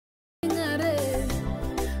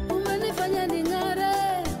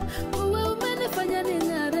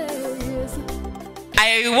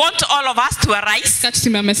I want all of us to arise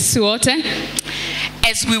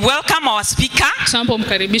as we welcome our speaker.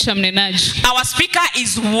 Our speaker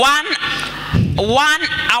is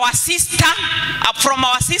our sister from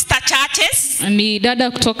our sister churches. Ni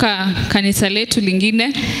dada kutoka kanisa letu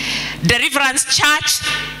lingine, Deliverance Church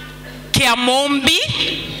Kiamombi.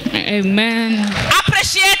 Amen.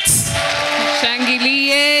 Appreciate.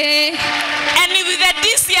 Shangilie. And with the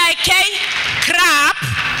DCIK crap,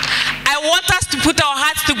 I want us to put our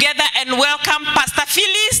hearts together and welcome Pastor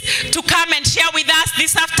Phylis to come and share with us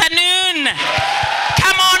this afternoon.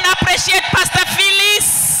 Come on, appreciate Pastor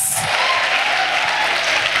Phylis.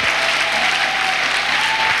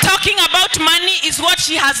 Talking about money is what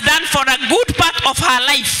she has done for a good part of her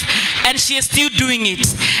life, and she is still doing it.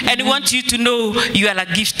 And we want you to know you are a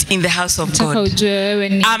gift in the house of God.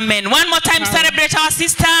 Amen. One more time, celebrate our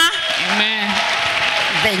sister. Amen.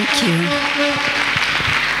 Thank you.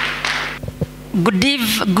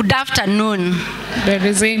 Good afternoon.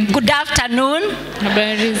 Good afternoon.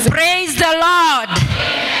 Praise the Lord.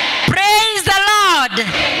 Praise the Lord.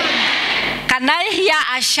 Can I hear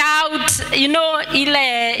a shout? You know,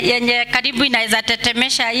 ile yenye karibu inaweza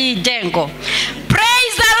tetemesha hii jengo.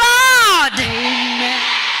 Praise the Lord. Amen.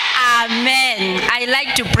 Amen. I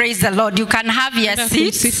like to praise the Lord. You can have your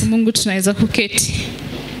seats. Mungu tunaweza kuketi.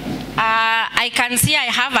 I can see I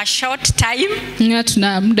have a short time.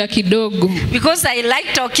 Tuna muda kidogo. Because I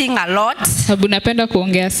like talking a lot. Sababu napenda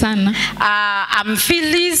kuongea sana. I'm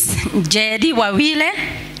Phylis, Njeri, Wawire.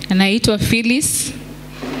 Anaitwa Phylis.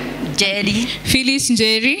 Phylis,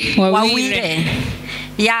 Njeri, Wawire.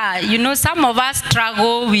 Yeah, you know, some of us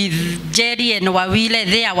struggle with Njeri and Wawire.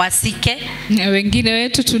 They are wasike. Wengine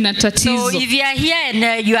wetu tuna tatizo. So if you are here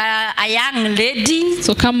and you are a young lady,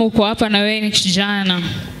 so kama uko hapa na wewe ni kijana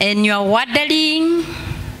and you are wondering,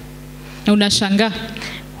 unashangaa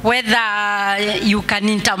whether you can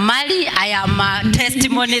intermarry, I am a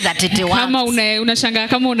testimony that it works. Kama unashangaa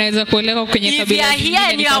kama unaweza kueleka kwenye kabila lingine. If you are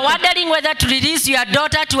here and you are wondering whether to release your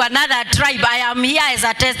daughter to another tribe, I am here as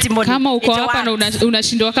a testimony. Kama uko hapa na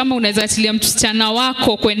unashindwa kama unaweza atilia msichana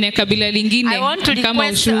wako kwenye kabila lingine kama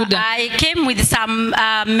ushuhuda. I came with some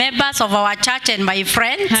members of our church and my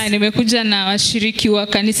friends. Nimekuja na washiriki wa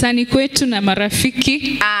kanisani kwetu na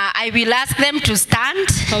marafiki. I will ask them to stand.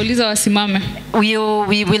 Kauliza wasimame. We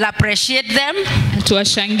will appreciate them.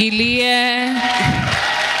 Tuwashangilie.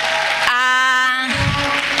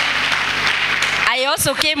 I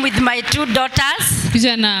also came with my two daughters.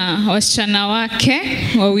 Kuja na wasichana wake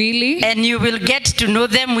wawili. And you will get to know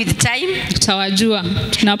them with time. Tutawajua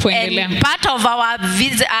tunapoendelea. And part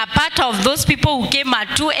of those people who came are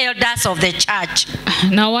two elders of the church.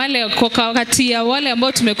 Na wale kwa kati ya wale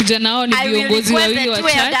ambao tumekuja nao ni viongozi wawili wa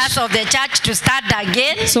church. I will request the two elders of the church to start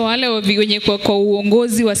again. So wale wenye kwa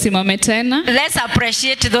uongozi wasimame tena. Let's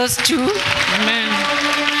appreciate those two. Amen.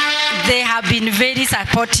 They have been very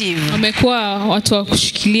supportive. Wamekuwa watu wa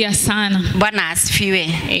kushikilia sana. Bwana asifiwe.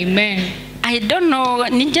 Amen. I don't know,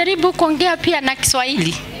 nijaribu kuongea pia na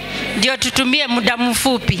Kiswahili. Ndio tutumie muda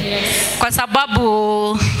mfupi. Yes. Kwa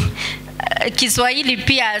sababu Kiswahili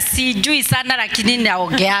pia sijui sana lakini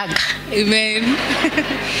naongeaga. Amen.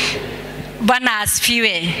 Bwana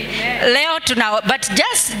asifiwe. Leo but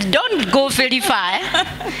just don't go very far.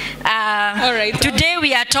 All right. Today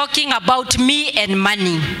we are talking about me and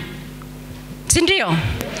money. Sindio?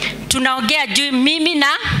 Tunaongea juu mimi na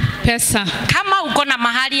pesa. Kama uko na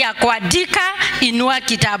mahali ya kuandika, inua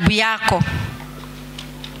kitabu yako.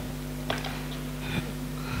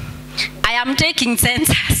 I am taking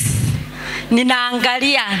census.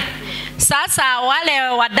 Ninaangalia. Sasa wale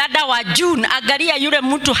wadada wa June, angalia yule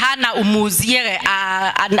mtu hana umuuzie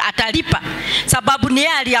atalipa. Sababu ni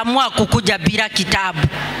yeye aliamua kukuja bila kitabu.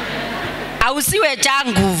 Ausiwe cha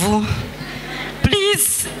nguvu.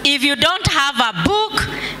 Please, if you don't have a book,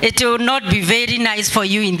 it will not be very nice for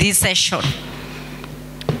you in this session.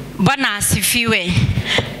 Bwana asifiwe.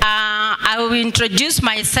 I will introduce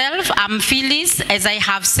myself. I'm Phylis. As I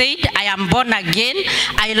have said, I am born again.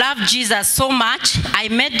 I love Jesus so much. I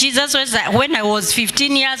met Jesus when I was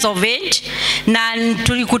 15 years of age. Na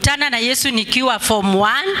tulikutana na Yesu nikiwa form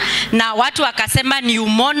 1. Na watu wakasema ni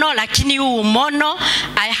umono, lakini umono.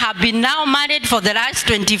 I have been now married for the last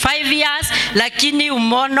 25 years. Lakini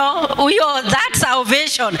umono, that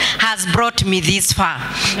salvation has brought me this far.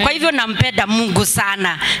 Kwa hivyo nampenda Mungu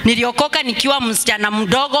sana. Niliokoka nikiwa msichana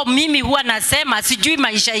mdogo. Mimi huwa nasema sijui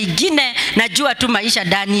maisha ingine, najua tu maisha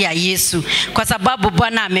ndani ya Yesu. Kwa sababu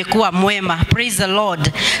Bwana amekuwa mwema. Praise the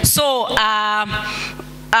Lord. So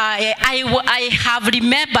I have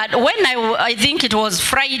remembered when I think it was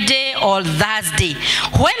Friday or Thursday,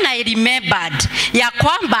 when I remembered ya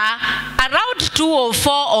kwamba around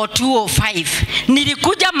 2:04 or 2:05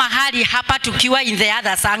 nilikuja mahali hapa tukiwa in the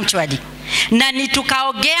other sanctuary na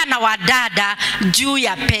nitukaongea na wadada juu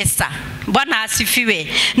ya pesa. Bwana asifiwe.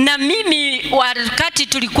 Na mimi wakati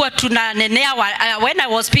tulikuwa tunanenea when I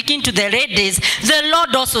was speaking to the ladies, the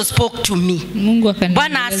Lord also spoke to me.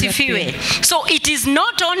 Bwana asifiwe. So it is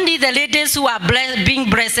not only the ladies who are being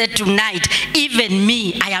blessed tonight, even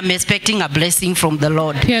me, I am expecting a blessing from the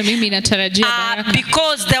Lord.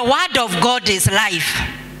 Because the word of God is life.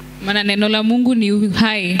 Maana neno la Mungu ni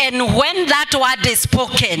uhai. And when that word is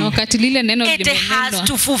spoken, it has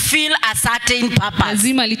to fulfill a certain purpose.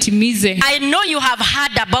 Lazima litimize. I know you have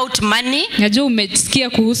heard about money. Najua umesikia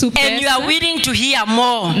kuhusu pesa. And you are willing to hear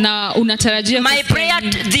more. Na unatarajia my prayer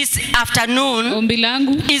this afternoon ombi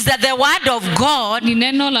langu is that the word of God ni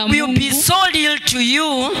neno la Mungu will be so real to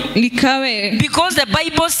you likawe, because the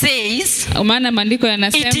Bible says maana maandiko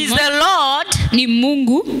yanasema it is the Lord ni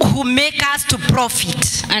Mungu who make us to profit.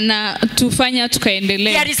 Na tufanya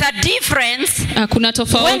tukaendelea. There is a difference kuna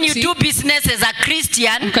tofauti when you do business as a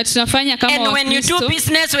Christian wakati tunafanya kama and when you do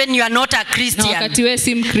business when you are not a Christian. Na wakati wewe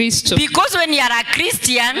si Mkristo. Because when you are a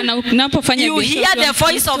Christian, unapofanya you hear the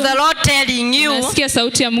voice of the Lord telling you, unasikia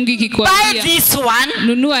sauti ya Mungu ikikwambia, buy this one,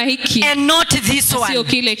 nunua hiki and not this one. Sio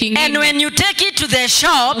kile kingine. And when you take it to the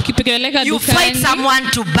shop, you find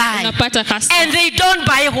someone to buy. Unapata customer. And they don't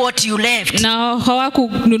buy what you left. Na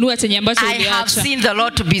hawakununua chenye ambacho uliacha. I have seen the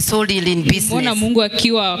Lord to be so real in business. Mbona Mungu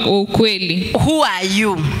akiwa ukweli? Who are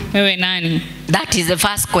you? Wewe nani? That is the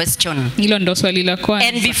first question. Hilo ndo swali la kwanza.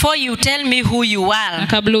 And before you tell me who you are, na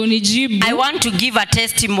kabla unijibu, I want to give a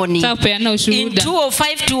testimony. In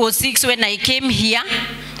 2:05, 2:06 when I came here,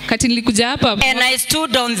 kati nilikuja hapa and I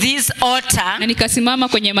stood on this altar, na nikasimama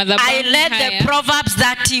kwenye madhabahu I read the Proverbs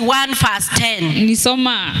 31 verse 10.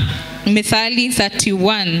 Nisoma Methali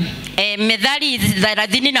 31. Methali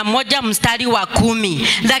 31 mstari wa 10.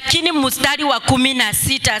 Lakini mstari wa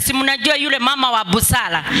 16, si mnajua yule mama wa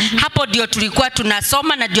busara. Hapo ndio tulikuwa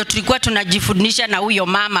tunasoma na ndio tulikuwa tunajifundisha na huyo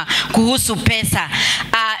mama kuhusu pesa.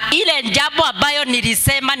 Ile jambo ambayo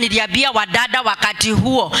niliambia wadada wakati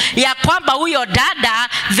huo ya kwamba huyo dada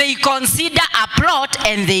they consider a plot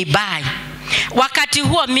and they buy. Wakati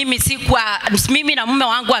huo mimi na mume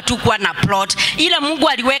wangu hatukuwa na plot. Ile Mungu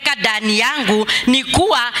aliweka ndani yangu ni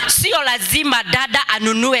kuwa sio lazima dada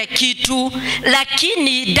anunue kitu,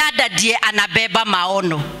 lakini dada ndiye anabeba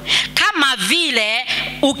maono. Kama vile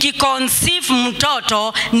ukiconceive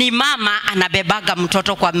mtoto ni mama anabebaga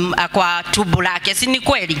mtoto kwa tumbo lake, si ni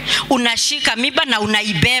kweli? Unashika mimba na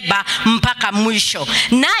unaibeba mpaka mwisho.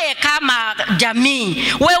 Naye kama jamii,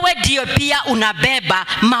 wewe ndio pia unabeba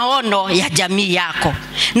maono ya jamii yako.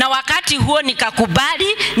 Na wakati huo nikakubali,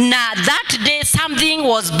 na that day something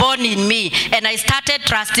was born in me and I started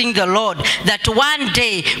trusting the Lord that one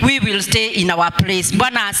day we will stay in our place.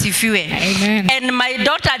 Bwana asifiwe. Amen. And my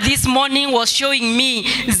daughter this morning was showing me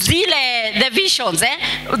the visions,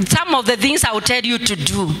 some of the things I will tell you to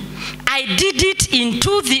do. I did it in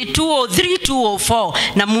 2:03, 2:04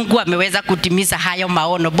 na Mungu ameweza kutimiza hayo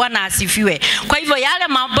maono. Bwana asifiwe. Kwa hivyo yale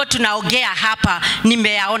mambo tunaongea hapa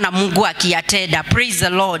nimeyaona Mungu akiyatenda. Praise the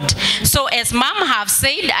Lord. So as mom have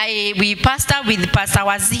said, we pastor with Pastor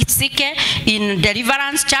Wasike in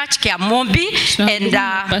Deliverance Church Kiamombi, and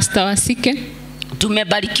Pastor Wasike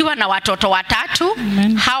tumebarikiwa na watoto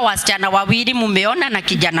 3. Hawa wasichana 2 mumeona na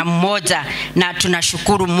kijana mmoja, na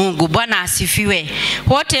tunashukuru Mungu. Bwana asifiwe.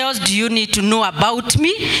 What else do you need to know about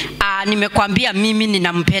me? Nimekwambia mimi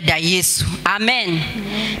ninampenda Yesu. Amen.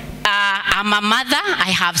 I'm a mother,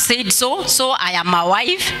 I have said so I am a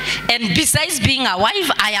wife, and besides being a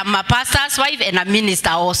wife, I am a pastor's wife and a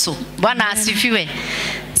minister also. Bwana asifiwe.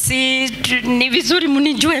 Ni vizuri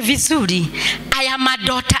mnijue vizuri. I am a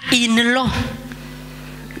daughter-in-law.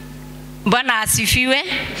 Bwana asifiwe.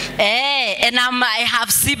 And I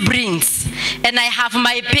have siblings, and I have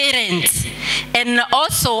my parents, and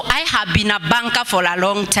also I have been a banker for a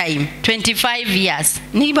long time, 25 years.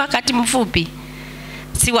 Ni wakati mfupi?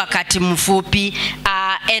 Si wakati mfupi.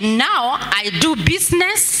 And now I do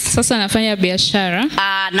business. Sasa nafanya biashara.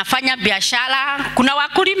 Nafanya biashara. Kuna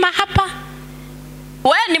wakulima hapa?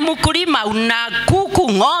 Wewe ni mkulima, una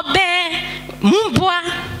kuku, ng'ombe, mbwa.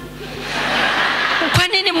 Kwa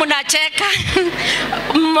nini mnacheka?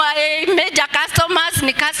 Major customers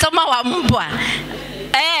ni customer wa mbwa.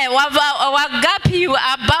 Wagapi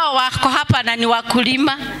ambao wako hapa na ni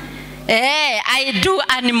wakulima? I do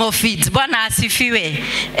animal feeds. Bwana asifiwe.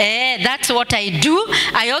 That's what I do.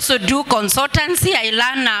 I also do consultancy. I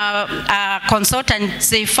learn a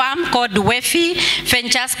consultancy firm called Wefi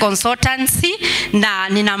Ventures Consultancy na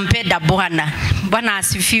ninampenda Bwana. Bwana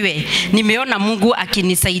asifiwe. Nimeona Mungu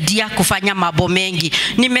akinisaidia kufanya mambo mengi.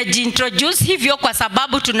 Nimejiintroduce hivyo kwa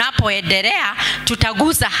sababu tunapoendelea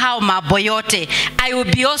tutagusa hao mambo yote. I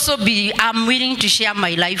will be also I'm willing to share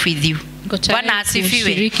my life with you. Bwana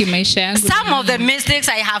asifiwe. Some of the mistakes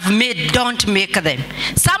I have made, don't make them.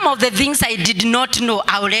 Some of the things I did not know,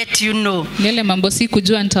 I'll let you know. Yale mambo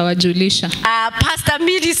sikujua nitawajulisha. Pastor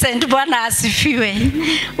Millicent, Bwana asifiwe.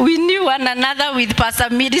 We knew one another with Pastor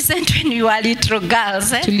Millicent when we were little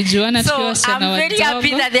girls. Tulijuana tukiwa wasichana wadogo. So I'm very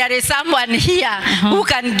happy that there is someone here who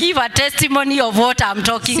can give a testimony of what I'm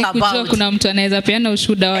talking about. Sikujua kuna mtu anaweza peana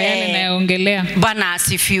ushuhuda wa yale nayoongelea. Bwana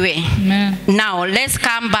asifiwe. Now let's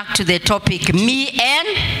come back to the topic. Me and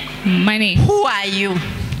money. Who are you?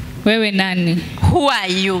 Wewe nani? Who are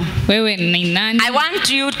you? Wewe ni nani? I want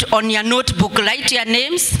you to, on your notebook, write your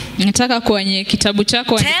names. Nataka kwenye kitabu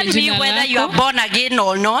chako andika jina lako. Tell me whether you are born again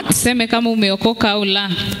or not. Sema kama umeokoka au la.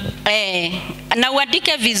 Na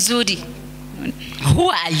uandike vizuri.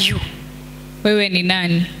 Who are you? Wewe ni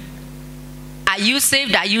nani? Are you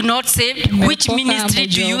saved? Are you not saved? Which ministry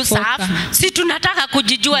do you serve? Si tunataka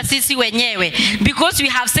kujijua sisi wenyewe. Because we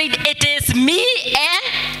have said it is me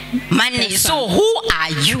and money. So who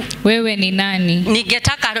are you? Wewe ni nani?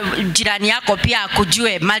 Ningetaka jirani yako pia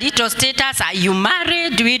akujue. Marital status, are you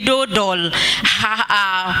married, widowed, or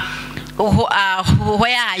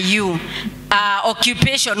where are you?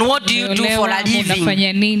 Occupation, what do you do for a living?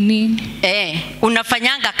 Unafanya nini?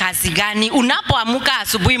 Unafanyanga kazi gani? Unapoamka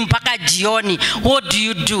asubuhi mpaka jioni, what do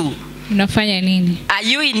you do? Unafanya nini? Are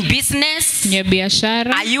you in business? Ni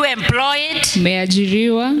biashara? Are you employed?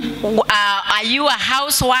 Umeajiriwa? Are you a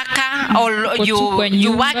house worker or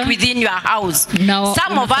you work within your house?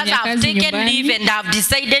 Some of us have taken leave and have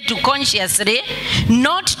decided to consciously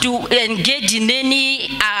not to engage in any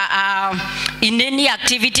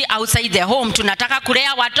activity outside the home. Tunataka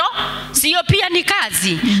kulea watoto, sio pia ni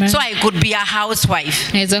kazi. So I could be a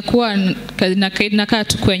housewife. Naweza kuwa nakaa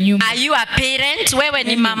tu kwa nyumba. Are you a parent? Wewe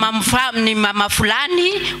ni mama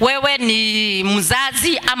fulani, wewe ni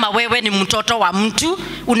mzazi ama wewe ni mtoto wa mtu.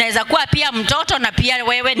 Unaweza kuwa pia mtoto na pia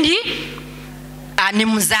wewe ni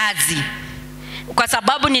mzazi. Kwa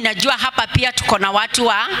sababu ninajua hapa pia tuko na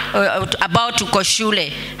watu ambao tuko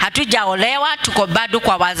shule. Hatujaolewa, tuko bado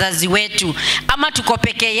kwa wazazi wetu. Ama tuko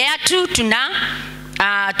peke yetu,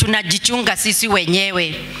 tunajichunga sisi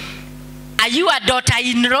wenyewe. Are you a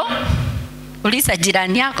daughter-in-law? Uliza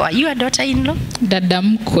jirani yako, are you a daughter-in-law? Dada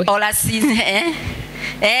mkwe.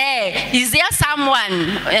 Is there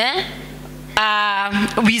someone,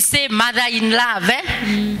 we say mother-in-law,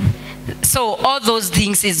 So all those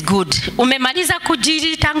things is good. Umemaliza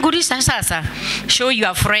kujitangulisha sasa. Show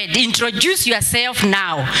your friend. Introduce yourself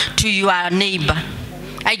now to your neighbor.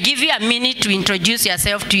 I give you a minute to introduce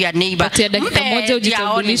yourself to your neighbor. Dakika moja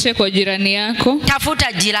ujitambulishe kwa jirani yako.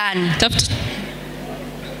 Tafuta jirani.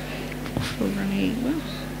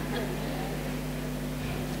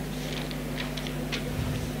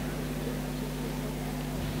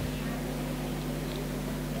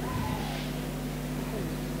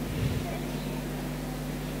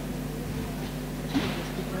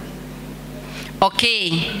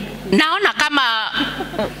 Okay. Naona kama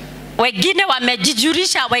wengine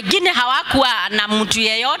wamejijulisha, wengine hawakuwa na mtu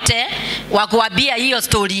yeyote wa kuambia hiyo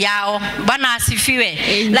story yao. Bwana asifiwe.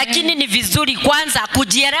 Lakini ni vizuri kwanza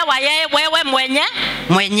kujielewa wewe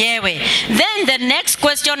mwenyewe. Then the next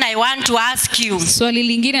question I want to ask you. Swali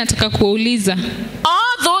lingine nataka kuuliza.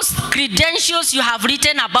 All those credentials you have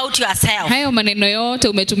written about yourself. Hayo maneno yote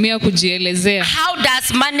umetumia kujielezea. How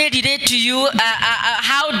does money relate to you?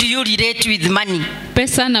 How do you relate with money?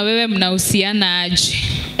 Pesa na wewe mnahusiana aje?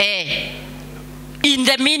 In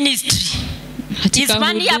the ministry, is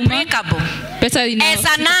money applicable? Pesa as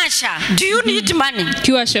an usher, do you need money?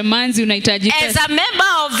 Kiwa shemanzi unahitaji pesa. As a member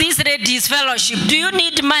of this ladies fellowship, do you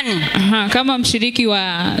need money? Kama mshiriki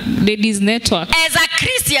wa ladies network. As a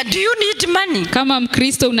Christian, do you need money? Kama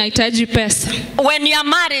Mkristo unahitaji pesa. When you are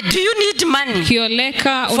married, do you need money?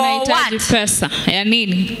 Kioleka unahitaji pesa. Ya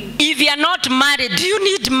nini? If you are not married, do you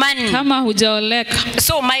need money? Kama hujaoleka.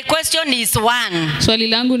 So my question is one. Swali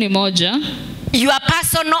langu ni moja. Your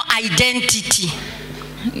personal identity.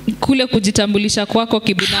 Kule kujitambulisha kwako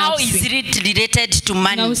kibinafsi. How is it related to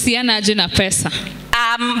money? Unahusiana aje na pesa?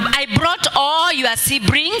 I brought all your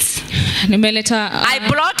siblings. I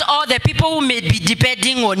brought all the people who may be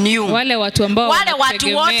depending on you. Wale watu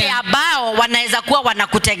wote ambao wanaweza kuwa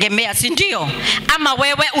wanakutegemea, si ndio? Ama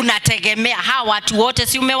wewe unategemea hawa watu wote,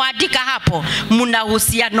 si umewaandika hapo? Mna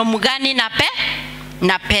uhusiano mgani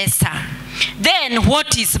na pesa? Then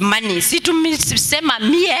what is money? Si tumesema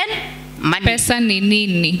money. Pesa ni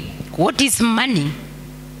nini? What is money?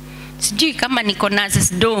 Sijui kama niko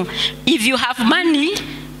nazo do. If you have money,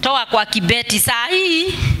 toa kwa kibeti saa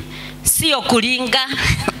hii, sio kulinga.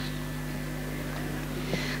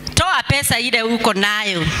 Toa pesa ile uko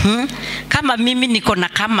nayo. Kama mimi niko na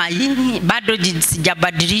kama hii, bado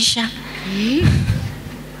sijabadilisha.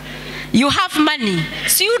 You have money,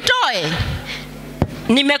 si utoe.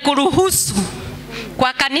 Nimekuruhusu.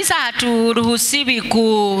 Kwa kanisa haturuhusiwi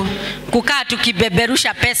kukaa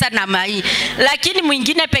tukibeberusha pesa na mai. Lakini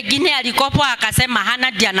mwingine pengine alikopa akasema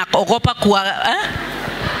hana dia anaogopa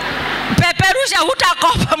peperusha,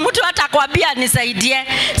 hutakopa, mtu atakwambia nisaidie.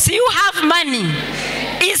 So you have money.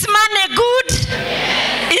 Is money good?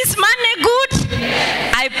 Is money good?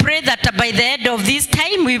 I pray that by the end of this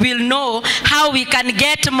time we will know how we can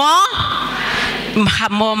get more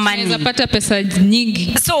money. Unapata pesa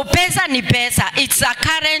nyingi. So pesa ni pesa. It's a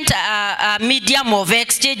current medium of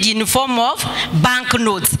exchange in form of bank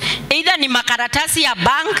notes. Either ni makaratasi ya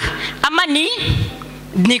bank ama ni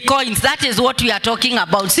coins. That is what we are talking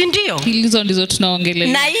about. Si ndio? Hizo ndizo tunaongelea.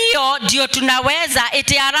 Na hiyo ndio tunaweza,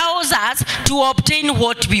 it allows us to obtain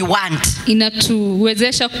what we want.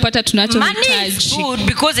 Inatuwezesha kupata tunachohitaji. Money is good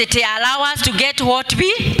because it allows us to get what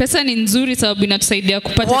we. Pesa ni nzuri sababu inatusaidia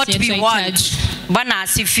kupata tunachohitaji. Bwana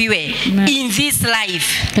asifiwe. In this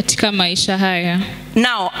life. Katika maisha haya.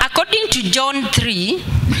 Now, according to John 3,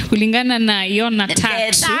 kulingana na Yona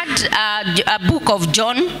 3, the third book of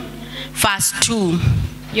John, verse 2.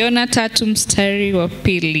 Yona 3 mstari wa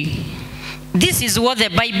 2. This is what the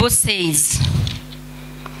Bible says.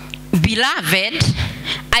 Beloved,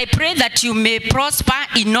 I pray that you may prosper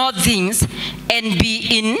in all things and be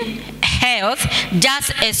in health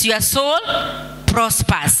just as your soul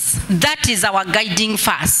prospers. That is our guiding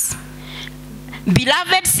verse.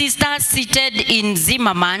 Beloved sisters seated in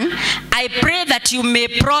Zimmerman, I pray that you may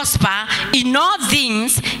prosper in all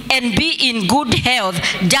things and be in good health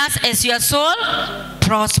just as your soul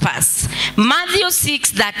prospers. Matthew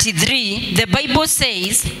 6:33, the Bible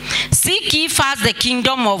says, seek ye first the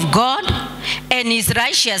kingdom of God and his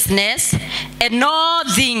righteousness, and all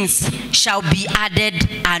things shall be added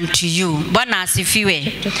unto you. Bwana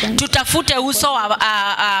asifiwe. Tutafute uso wa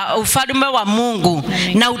ufalme wa Mungu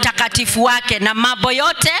na utakatifu wake, na mambo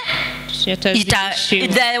yote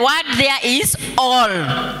the word there is all.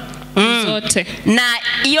 Na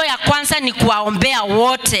hiyo ya kwanza ni kuwaombea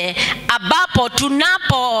wote, ambapo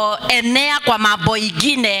tunapoenea kwa mambo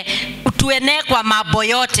ingine tuenee kwa mambo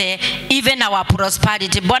yote, even our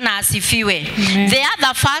prosperity. Bwana asifiwe. The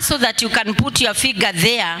other verse so that you can put your finger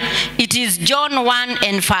there, it is John 1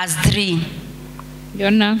 and verse 3.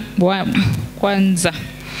 Yona kwanza.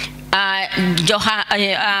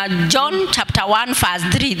 John chapter 1 verse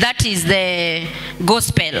 3, that is the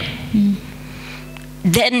gospel.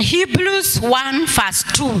 Then Hebrews 1 verse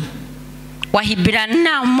 2.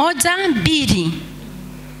 Wahibrania 1:2.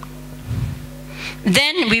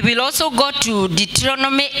 Then we will also go to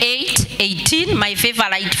Deuteronomy 8:18, my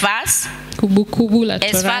favorite verse.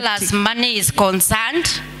 As far as money is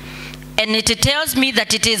concerned. And it tells me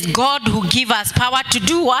that it is God who gives us power to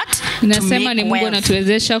do what? Inasema ni Mungu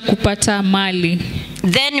anatuwezesha kupata mali.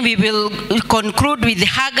 Then we will conclude with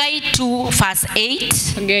Haggai 2 verse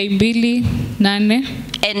 8. Haggai 2:8.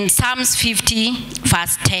 And Psalms 50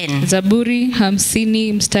 verse 10. Zaburi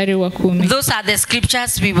 50 mstari wa 10. Those are the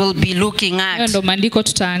scriptures we will be looking at. Hayo ndo maandiko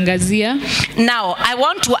tutaangazia. Now, I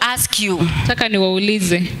want to ask you. Nataka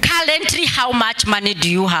niwaulize. Currently, how much money do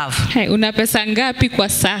you have? Hey, una pesa ngapi kwa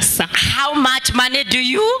sasa? How much money do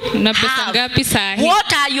you una pesa ngapi saa hii?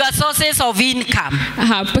 What are your sources of income?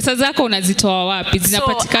 Pesa zako unazitoa wapi?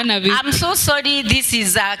 Zinapatikana vipi? I'm so sorry, this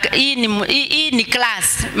is hii ni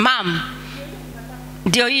class, ma'am.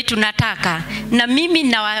 Ndio hii tunataka. Na mimi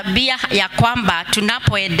nawaambia ya kwamba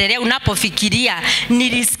tunapoendelea, unapofikiria,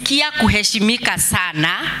 nilisikia kuheshimika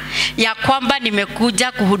sana ya kwamba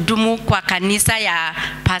nimekuja kuhudumu kwa kanisa ya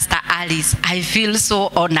Pastor Alice. I feel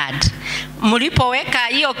so honored. mlipoweka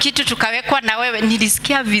hiyo kitu tukawekwa na wewe,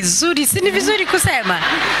 nilisikia vizuri. Si ni vizuri kusema?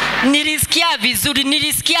 Nilisikia vizuri,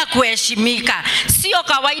 nilisikia kuheshimika. Sio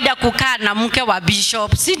kawaida kukaa na mke wa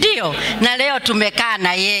bishop, si ndio? Na leo tumekaa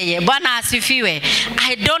na yeye. Bwana asifiwe.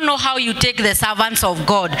 I don't know how you take the servants of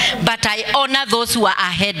God, but I honor those who are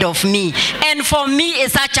ahead of me. And for me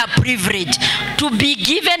it's such a privilege to be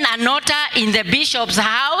given an altar in the bishop's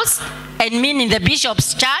house, and mean in the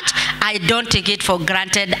bishop's church. I don't take it for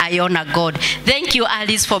granted. I honor God. Thank you,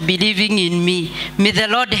 Alice, for believing in me. May the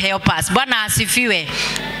Lord help us. Bwana asifiwe.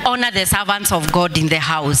 Honor the servants of God in the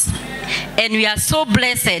house. And we are so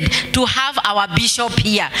blessed to have our bishop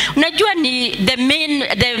here. Unajua ni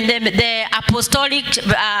the apostolic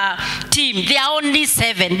team. They are only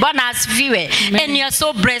 7. Bwana asifiwe. And you are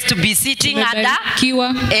so blessed to be sitting under.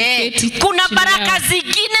 Kuna baraka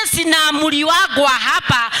zingine zinaamuliwagwa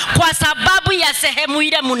hapa kwa sababu ya sehemu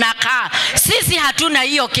ile mnakaa. Sisi hatuna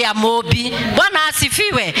hiyo kiamombi. Bwana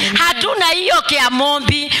asifiwe. Hatuna hiyo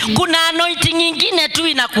kiamombi. Kuna anointing nyingine tu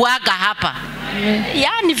inakuaga hapa.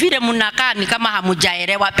 Yani vile mnakaa ni kama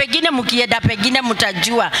hamujaelewa. Pengine mkienda pengine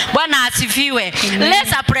mtajua. Bwana asifiwe.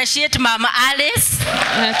 Let's appreciate Mama Alice.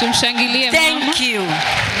 Tumshangilie mama. Thank you.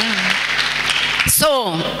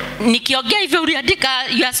 So, nikiongea hivyo uliandika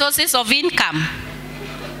your sources of income.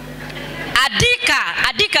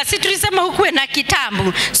 Adika si tulisema hukuwe na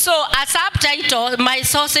kitabu. So a subtitle, my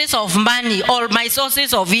sources of money or my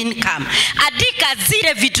sources of income. Adika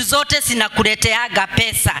zile vitu zote zinakuleteaga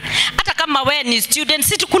pesa. Hata kama we ni student,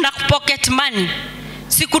 si kuna pocket money.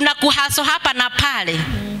 Si kuna kuhaso hapa na pale.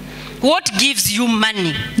 What gives you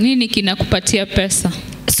money? Nini kinakupatia pesa?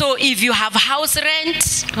 So if you have house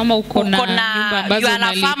rent, kama uko na nyumba ambazo you are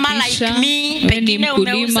a farmer like me, pengine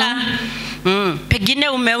umeuza pengine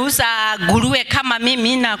umeuza nguruwe kama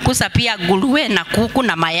mimi nakusa pia nguruwe na kuku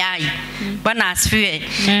na mayai. Bwana asifiwe.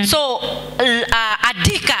 So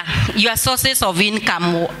adika your sources of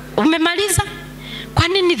income. Umemaliza? Kwa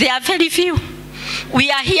nini there are very few?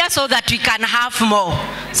 We are here so that we can have more.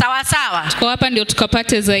 Sawa sawa. Tuko hapa ndio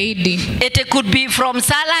tukapate zaidi. It could be from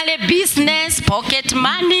salary, business, pocket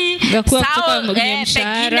money,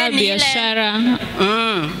 mshahara, biashara.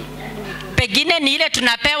 Pengine ni ile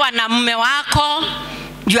tunapewa na mume wako,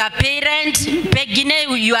 your parent, pengine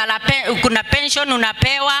kuna pension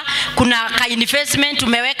unapewa, kuna ka investment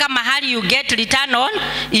umeweka mahali you get return on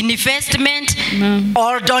investment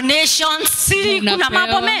or donations. Kuna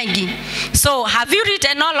mambo mengi. So have you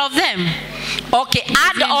written all of them? Okay,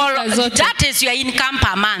 add all. That is your income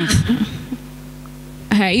per month.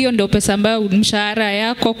 Hiyo ndio pesa ambayo mshahara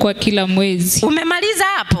yako kwa kila mwezi. Umemaliza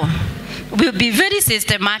hapo? We'll be very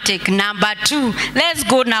systematic. Number 2, let's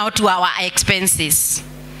go now to our expenses.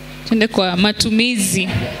 Tuende kwa matumizi.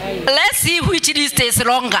 Let's see which list is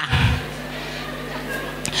longer.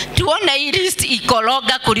 Tuone hii list iko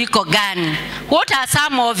longer kuliko gani. What are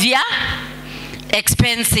some of your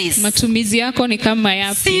expenses? Matumizi yako ni kama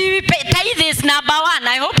yapi? See, tithe is number 1.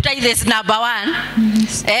 I hope tithe is number 1.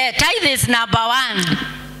 Tithe is number 1.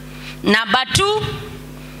 Number 2,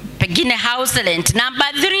 pengine house rent. Number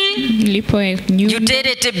 3,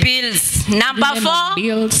 utility bills. Number 4,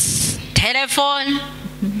 bills. Telephone.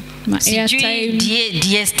 Airtime,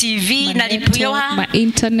 DSTV inalipiwa,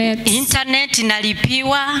 internet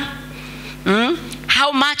inalipiwa.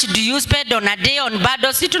 How much do you spend on a day on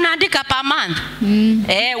bundles? Si tunaandika per month.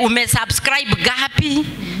 Umesubscribe gapi?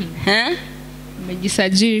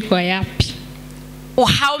 Umejisajili kwa yapi?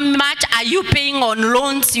 How much are you paying on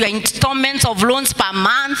loans, your installments of loans per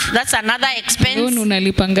month? That's another expense. Loan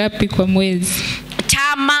unalipa ngapi kwa mwezi?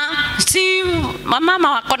 Chama, si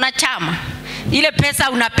mama wako na chama. Ile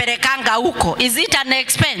pesa unapelekanga huko, is it an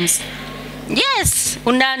expense? Yes,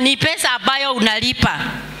 ni pesa ambayo unalipa.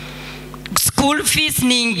 School fees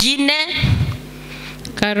ni ingine,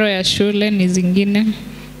 karo ya shule ni zingine.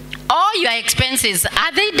 All your expenses,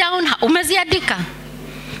 are they down? Umeziandika?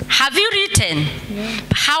 Have you written? Yeah.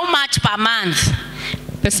 How much per month?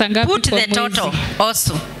 Pesa ngapi Put kwa the total mwezi?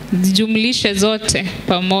 Also. Jumlishe zote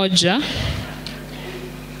pamoja.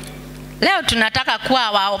 Leo tunataka kuwa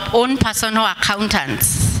our own personal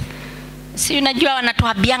accountants. Si unajua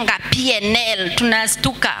wanatuambianga P&L,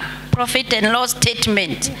 tunastuka, profit and loss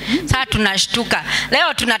statement. Sasa tunashtuka.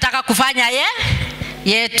 Leo tunataka kufanya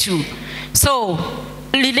yetu. So,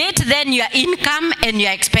 relate then your income and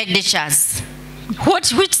your expenditures.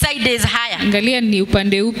 Which side is higher? Angalia ni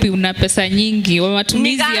upande upi una pesa nyingi, wa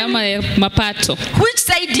matumizi ama mapato. Which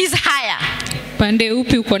side is higher? Pande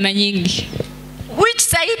upi uko na nyingi? Which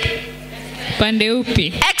side? Pande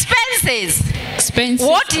upi? Expenses. Expenses.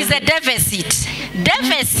 What is the deficit?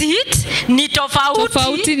 Deficit ni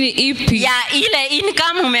tofauti ni ipi ya ile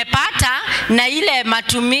income umepata na ile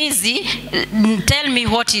matumizi. Tell me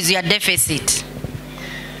what is your deficit?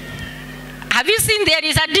 Have you seen there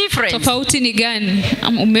is a difference? Tofauti ni gani?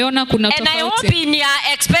 Umeona kuna tofauti? And I hope in your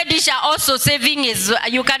expenditure also saving is,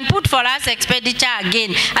 you can put for us expenditure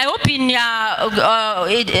again. I hope in your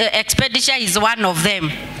expenditure is one of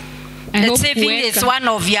them. Saving is one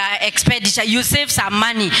of your expenditure. You save some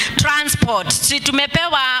money. Transport. Si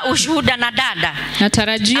tumepewa ushuhuda na dada.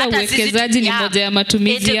 Natarajia uwekezaji ni moja ya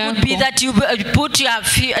matumizi yako. It could be that you put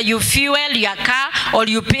you fuel your car or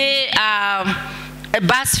you pay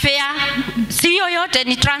bus fare. Si yoyote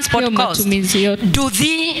ni transport cost.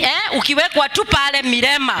 Duthi, ukiwekwa tu pale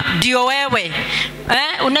Mirema ndio wewe.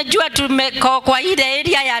 Unajua tumeko kwa ile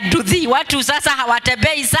area ya Duthi watu sasa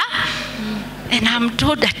hawatembei sa. And I'm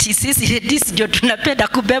told that sisi ladies ndio tunapenda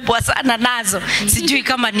kubebwa sana nazo. Sijui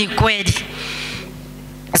kama ni kweli.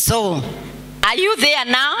 So, are you there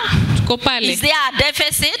now? Tuko pale. Is there a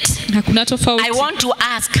deficit? Hakuna tofauti. I want to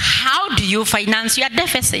ask, how do you finance your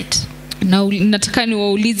deficit? Na nataka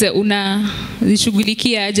niwaulize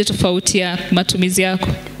unashughulikia aje tofauti ya matumizi yako?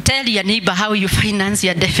 Tell your neighbor how you finance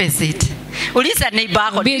your deficit. Uliza neighbor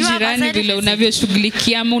yako. Mwambie jirani vile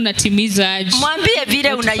unavyoshughulikia ama unatimiza aje. Mwambie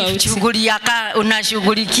vile unashughulikia.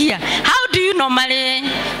 How do you normally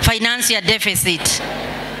finance your deficit?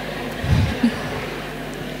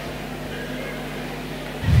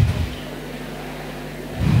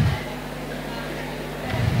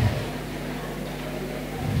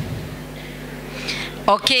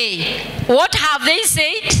 Okay. What have they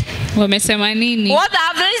said? Wamesema nini? What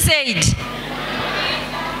have they said?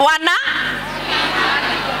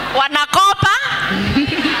 Wanakopa,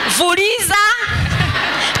 Fuliza,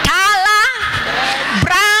 Tala,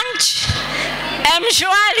 Branch,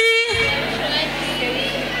 Mshwari,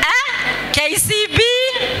 KCB,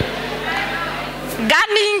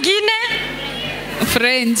 gani ingine?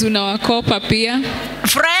 Friends unawakopa pia.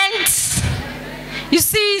 Friends. You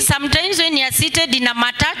see, sometimes when you are seated in a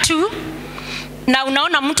matatu, na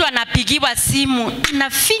unaona mtu anapigiwa simu,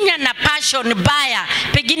 anafinya na passion baya,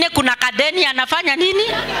 pengine kuna kadeni anafanya nini?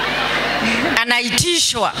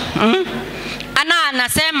 Anaitishwa.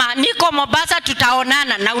 Anasema niko Mombasa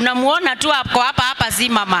tutaonana, na unamuona tu hapa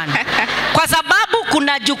Zimmerman. Kwa sababu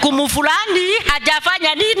kuna jukumu fulani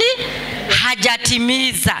hajafanya nini?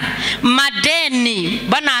 Hajatimiza. Madeni.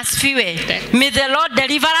 Bwana asifiwe. May the Lord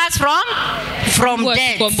deliver us from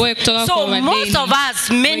death. So most of us,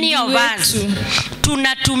 many of us,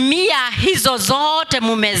 tunatumia hizo zote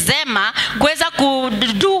mumezema kuweza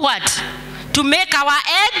do what? To make our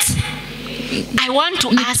ends. I want to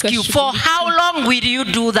ask you, for how long will you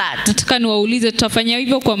do that? Nataka niwaulize tutafanya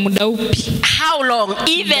hivyo kwa muda upi? How long?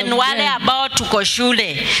 Even wale ambao tuko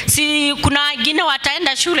shule. Si kuna wengine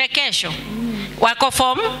wataenda shule kesho. Wako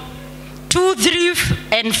form 2, 3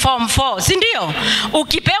 and form 4. Si ndio?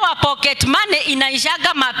 Ukipewa pocket money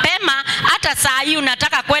inaishaga mapema, hata saa hii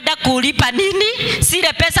unataka kwenda kulipa nini?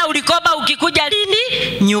 Sile pesa ulikoba ukikuja lini?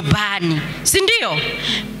 Nyumbani. Si ndio?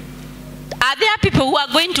 Are there people who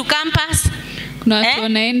are going to campus? Kuna watu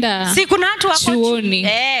wanaenda kuna watu wako chuoni.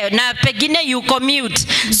 Na pengine you commute.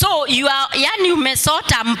 So you are, yani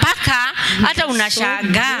umesota mpaka hata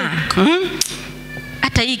unashangaa.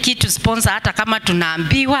 Hata hii kitu sponsor, hata kama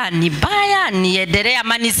tunaambiwa ni baya, ni endelea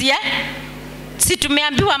manizie. Si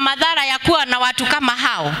tumeambiwa madhara ya kuwa na watu kama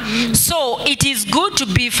hao. So it is good to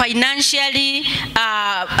be financially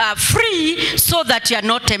free so that you are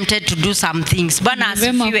not tempted to do some things. Bwana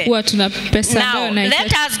asifiwe. Now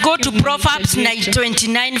let us go to Proverbs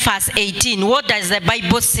 29 verse 18. What does the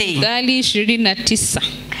Bible say?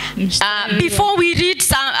 Before we read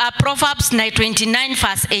Proverbs 29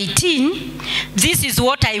 verse 18, this is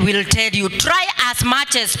what I will tell you. Try as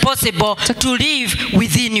much as possible to live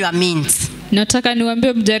within your means. Nataka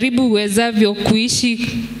niwaambie mjaribu uwezavyo kuishi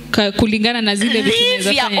kulingana na zile vitu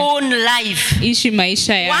unazofanya. Live your own life. Ishi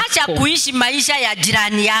maisha yako. Wacha kuishi maisha ya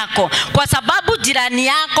jirani yako, kwa sababu jirani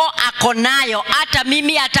yako ako nayo, hata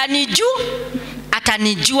mimi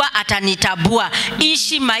atanijua, atanitabua.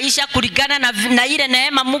 Ishi maisha kulingana na ile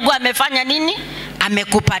neema Mungu amefanya nini?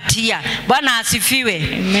 Amekupatia. Bwana asifiwe.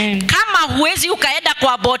 Amen. Kama huwezi ukaenda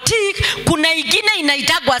kwa boutique, kuna ingine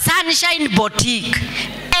inaitagwa Sunshine Boutique.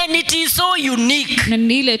 And it is so unique.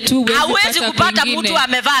 Hauwezi kupata mtu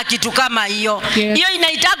amevaa kitu kama hiyo. Hiyo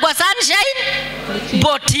inaitagwa Sunshine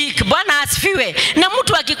Boutique. Bwana asifiwe. Na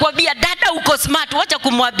mtu akikwambia dada uko smart, wacha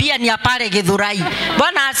kumwambia ni apare Githurai.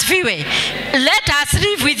 Bwana asifiwe. Let us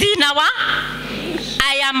live within our.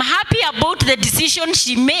 I am happy about the decision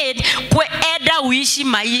she made kuenda uishi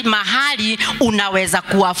mahali unaweza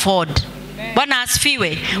kuafford. Bwana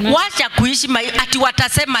asifiwe. Wacha kuishi ati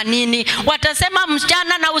watasema nini? Watasema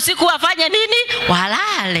mchana na usiku wafanye nini?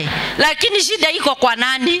 Walale. Lakini shida iko kwa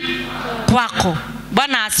nani? Kwako.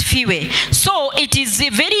 Bwana asifiwe. So it is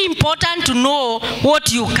very important to know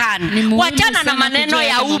what you can. Wachana na maneno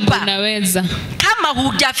ya uba. Kama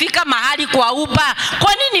hujafika mahali kwa uba,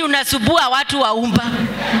 kwa nini unasubua watu wa uba?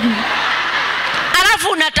 Alafu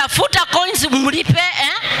unatafuta coins mlipe,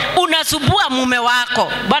 unasubua mume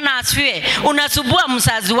wako. Bwana asifiwe. Unasubua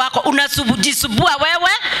mzazi wako, unasubua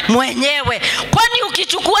wewe mwenyewe. Kwani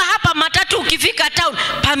ukichukua hapa matatu ukifika town,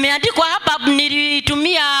 pameandikwa hapa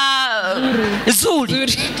nilitumia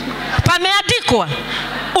zuri. Pameandikwa.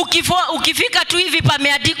 Ukifika tu hivi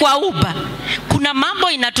pameandikwa uba. Kuna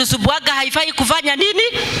mambo inatusubuaga haifai kufanya nini?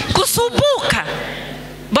 Kusubuka.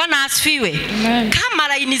 Bwana asifiwe. Kama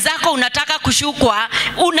laini zako unataka kushukwa,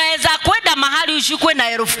 unaweza kwenda mahali ushukwe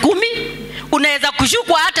na 10,000, unaweza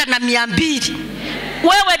kushukwa hata na 200.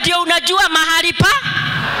 Wewe ndio unajua mahali pa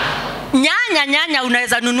nyanya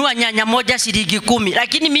unaweza nunua nyanya moja shilingi 10,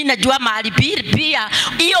 lakini mimi najua mahali pia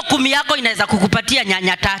hiyo 10 yako inaweza kukupatia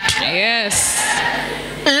nyanya 3. Yes.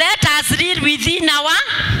 Let us live within our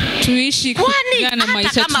tuishi na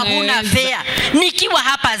maisha kama huna fea. Nikiwa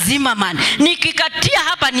hapa Zimmerman, nikikatia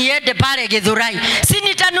hapa niende pale Githurai, si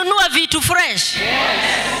nitanunua vitu fresh? Yes.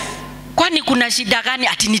 Kwani kuna shida gani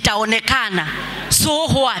ati nitaonekana? So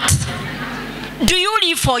what? Do you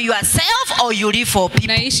live for yourself or you live for people?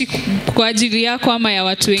 Naishi kwa ajili yako ama ya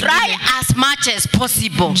watu wengine? Try as much as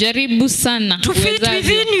possible. Jaribu sana to fit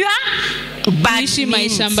within your ishi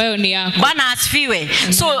maisha ambayo ni yako. Bwana asifiwe.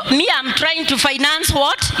 So me I'm trying to finance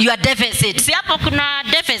what? Your deficit. Si hapo kuna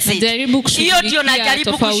deficit. Hiyo ndio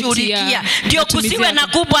najaribu kushughulikia. Ndio kusiwe na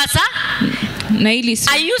kubwa na ili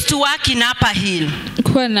I used to work in Upper Hill.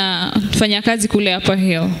 Kwa na fanya kazi kule Upper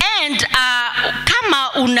Hill. And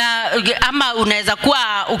kama unaweza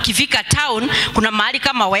kuwa ukifika town, kuna mahali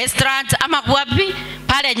kama Westlands ama wapi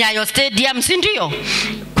pale Nyayo Stadium, si ndio?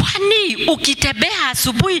 Kwani ukitembea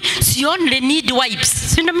asubuhi si only need wipes.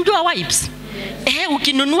 Si unamjua wipes?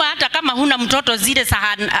 Ukinunua hata kama huna mtoto zile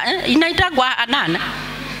sahana inaitagwa anana.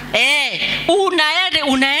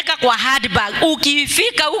 Unaeka kwa handbag.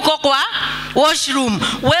 Ukifika huko kwa washroom,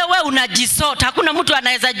 wewe unajisort. Hakuna mtu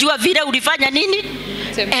anaweza jua vile ulifanya nini.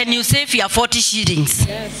 And you save your 40 shillings. Yes.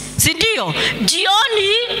 Si ndio?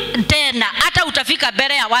 Jioni tena hata utafika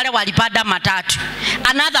mbele ya wale walipanda matatu.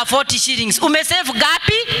 Another 40 shillings. Umesave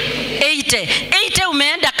gapi? 80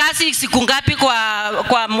 umeenda kazi siku ngapi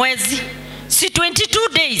kwa mwezi? Si 22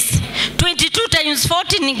 days. 22 times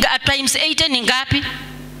 40 times 80 ni ngapi?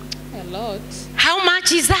 A lot. How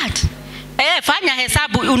much is that? Fanya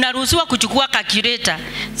hesabu, unaruhusiwa kuchukua calculator.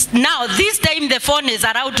 Now this time the phone is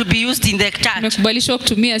allowed to be used in the chat. Umekubalishwa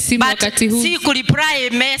kutumia simu wakati huu. Si kureply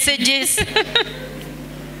messages.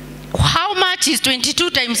 How much is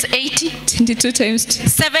 22 times 80? 22 times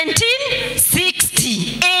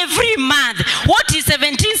 1760 every month. What is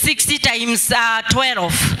 1760 times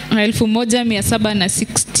 12?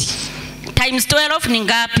 1760. Times 12 ni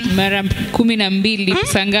ngapi? Mara 12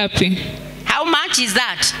 pesa ngapi? How much is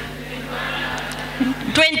that?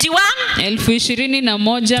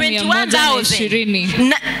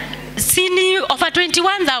 21,120. Sini over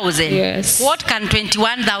 21,000. Yes. What can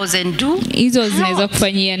 21,000 do? Hizo zinaweza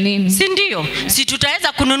kufanyia nini? Si ndio? Si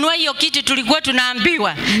tutaweza kununua hiyo kitu tulikuwa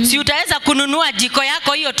tunaambiwa. Si utaweza kununua jiko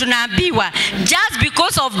yako hiyo tunaambiwa. Just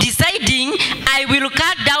because of deciding I will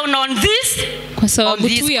cut down on this. Kwa sababu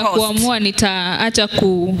tu ya kuamua nitaacha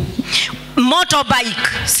motorbike.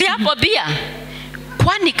 Si hapo bia.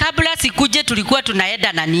 Kwani kabla sikuje tulikuwa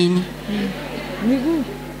tunaenda na nini?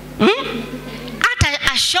 Hata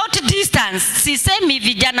a short distance. Sisemi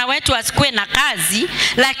vijana wetu wasikue na kazi,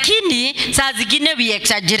 lakini saa zingine we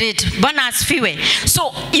exaggerate. Bwana asifiwe.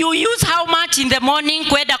 So you use how much in the morning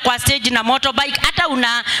kwenda kwa stage na motorbike? Hata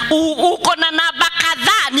uko na namba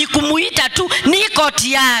kadhaa ni kumuita tu niko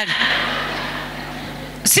tayari.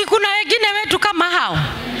 Si kuna wengine wetu kama hao?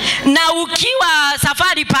 Na ukiwa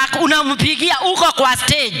Safari Park unampigia uko kwa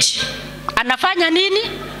stage. Anafanya nini?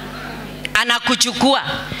 Anakuchukua.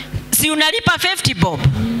 Si unalipa 50 bob?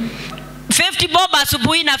 50 bob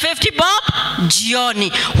asubuhi na 50 bob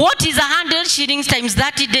jioni. What is 100 shillings times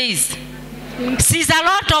 30 days? It's a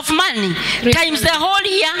lot of money. Times the whole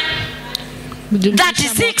year.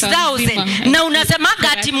 36,000. Na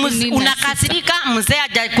unasemaga ati unakasirika mzee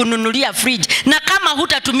haja kununulia fridge. Na kama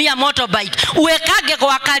hutatumia motorbike, uwekage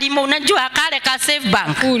kwa kalimo, unajua kale ka save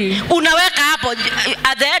bank. Unaweka hapo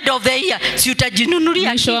at the end of the year, si utajinunulia.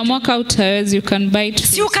 Mwisho wa mwaka utaweza, you can buy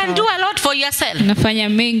it. You can do a lot for yourself. Nafanya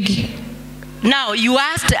mengi. Now you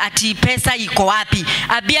asked ati pesa iko wapi?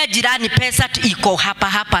 Abia jirani pesa iko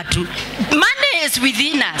hapa tu. Money is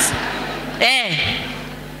within us.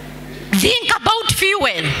 Think about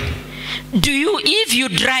fuel. If you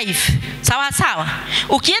drive, sawa,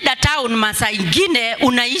 ukienda town masaa ingine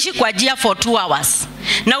unaishi kwa jia for 2 hours.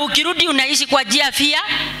 Na ukirudi unaishi kwa jia fia,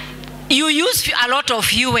 you use a lot of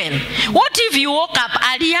fuel. What if you woke up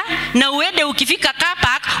earlier na uende ukifika car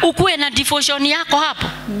park ukuwe na devotion yako hapo?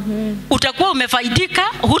 Utakuwa umefaidika,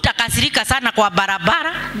 hutakasirika sana kwa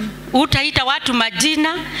barabara, utaita watu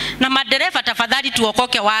majina, na madereva tafadhali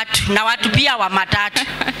tuokoke watu na watu pia wa matatu.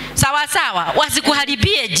 Sawa,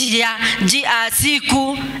 wasikuharibie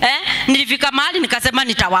siku. Nilifika mahali nikasema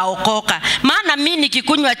nitawaokoka. Maana mimi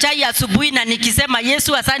nikikunywa chai asubuhi na nikisema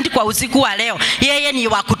Yesu asante kwa usiku wa leo, yeye ni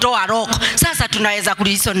wa kutoa roho. Sasa tunaweza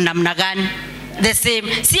kureason namna gani? The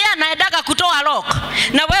same. Si anaendaga kutoa roho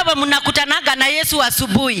na wewe mnakutanaga na Yesu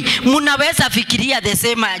asubuhi, mnaweza fikiria the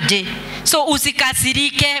same aje? So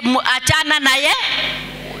usikasirike, achana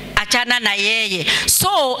na yeye.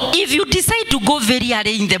 So if you decide to go very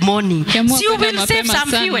early in the morning, you will save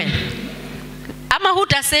some fuel. Ama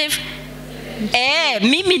huta save?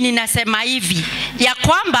 Mimi ninasema hivi ya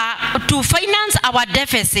kwamba to finance our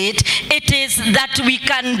deficit, it is that we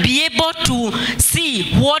can be able to see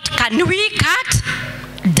what can we cut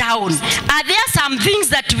down. Are there some things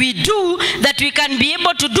that we do that we can be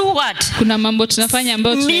able to do what? Kuna mambo tunafanya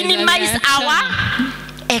ambayo minimize our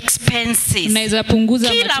expenses. Unaweza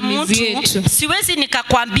punguza matumizi yetu. Siwezi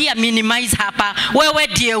nikakwambia minimize hapa, wewe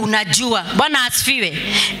ndiye unajua. Bwana asifiwe.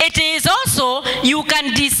 It is also you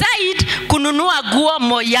can decide kununua nguo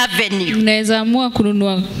Moi Avenue. Unaweza amua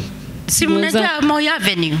kununua. Si mnajua Moi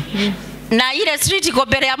Avenue? Na ile street iko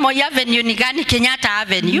mbele ya Moi Avenue ni gani? Kenyatta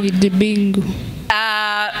Avenue. Mwidibingu.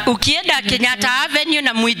 Ukienda Kenyatta Avenue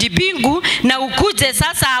na Mwidibingu na ukuje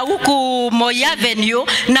sasa huku Moi Avenue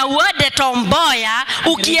na uende Tomboya,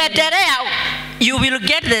 ukiendelea you will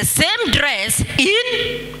get the same dress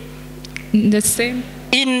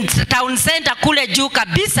in town center kule juu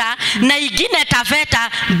kabisa, na ingine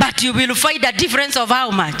Taveta, but you will find a difference of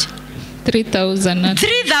how much?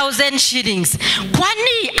 3,000 shillings.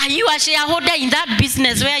 Kwani are you a shareholder in that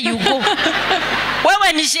business where you go?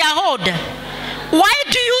 Wewe ni shareholder. Why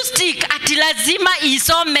do you stick ati lazima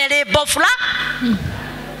isome lebo fla?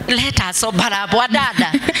 Leta sobara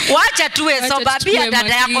dada. Wacha tuwe soba, pia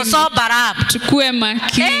dada yako sobara. Tukue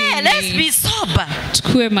makini. Let's be sober.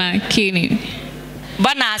 Tukue makini.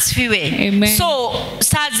 Bwana asifiwe. Amen. So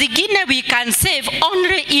saa zingine we can save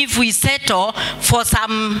only if we settle for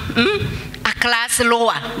some a class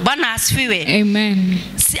lower. Bwana asifiwe. Amen.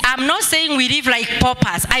 I'm not saying we live like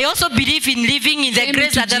paupers. I also believe in living in the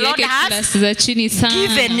grace that the Lord has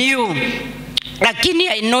given you. Lakini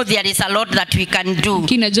I know there is a lot that we can do.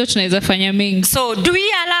 Kinajua tunaweza fanya mengi. So do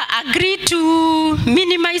we agree to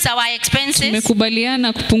minimize our expenses?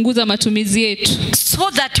 Tumekubaliana kupunguza matumizi yetu, so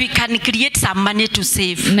that we can create some money to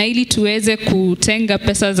save. Na ili tuweze kutenga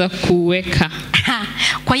pesa za kuweka.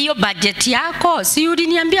 Kwa hiyo budget yako, si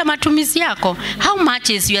uliniambia matumizi yako? How much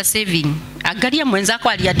is your saving? Angalia mwenzako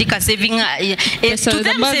aliandika saving, to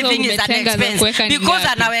them saving is an expense because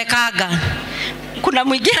anawekaga. Kuna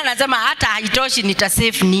mwingine anasema hata haitoshi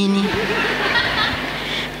nitasave nini?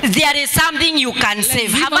 There is something you can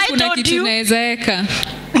save. Have I told you?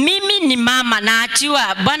 Mimi ni mama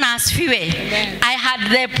naachiwa. Bwana asifiwe. I had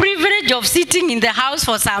the privilege of sitting in the house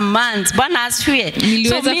for some months. Bwana asifiwe.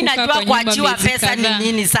 So mimi najua kuachiwa pesa ni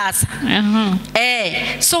nini sasa.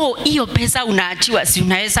 So hiyo pesa unaachiwa, si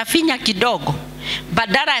unaweza finya kidogo.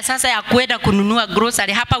 Badala sasa ya kwenda kununua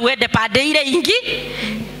grocery hapa uende pande ile ingi,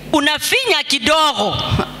 unafinya kidogo.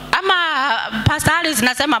 Ama pastali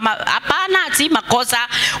zinasema hapana, si makosa.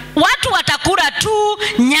 Watu watakula tu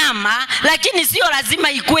nyama, lakini sio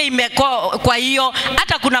lazima ikue imeko. Kwa hiyo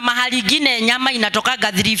hata kuna mahali ingine nyama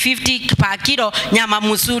inatokaga 350 per kilo, nyama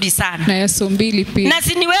mzuri sana. Na yaso mbili pia. Na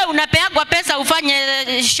si ni wewe unapeagwa pesa ufanye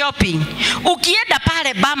shopping. Ukienda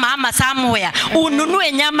pale Bama ama somewhere,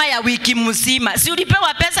 ununue nyama ya wiki mzima. Si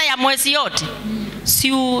ulipewa pesa ya mwezi yote?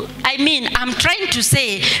 I mean, I'm trying to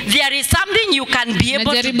say there is something you can be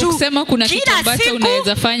able to do. Kila siku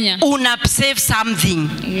una save something.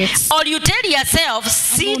 Yes. Or you tell yourself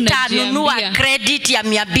sitanunua credit ya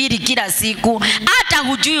 200 kila siku. Hata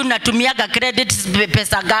hujui unatumiaga credit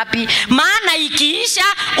pesa gapi. Maana ikiisha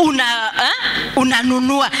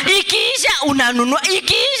unanunua. Ikiisha unanunua.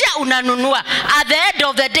 Ikiisha unanunua. At the end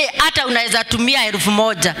of the day hata unaweza tumia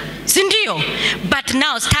 1,000. Si ndio? But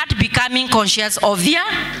now start becoming conscious of their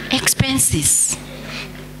expenses.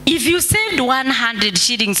 If you saved 100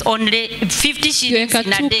 shillings, only 50 shillings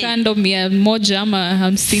in a day. Kando 100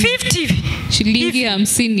 ama 50. 50 shilingi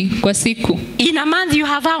 50 kwa siku. In a month you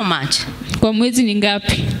have how much? Kwa mwezi ni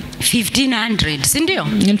ngapi? 1500, si ndio?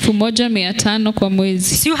 1500 kwa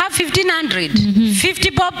mwezi. So you have 1500.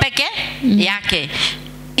 50 bob peke yake.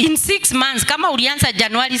 In 6 months, kama ulianza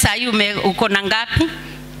Januari saa hii uko na ngapi?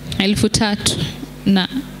 3000 na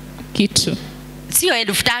kitu. Sio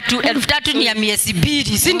 3000 ni ya miezi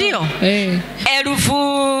 2, si ndio? Eh.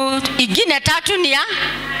 1000 ingine 3 ni ya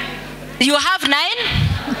you have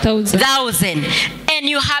 9000. And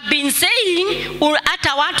you have been saying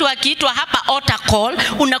hata watu wakiitwa hapa altar call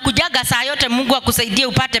unakujaga saa yote Mungu akusaidie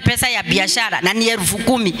upate pesa ya biashara na ni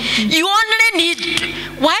 10,000. You only need,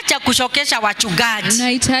 wacha kushokesha wachungaji.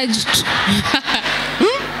 Nahitaji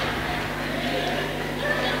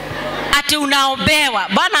ati unaombewa.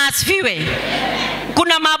 Bwana asifiwe.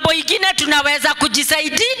 Kuna mambo ingine tunaweza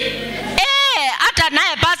kujisaidia. Hata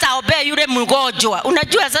naye pasa aombe yule mgonjwa.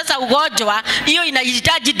 Unajua sasa ugonjwa hiyo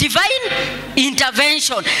inahitaji divine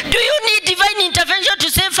intervention. Do you need divine intervention to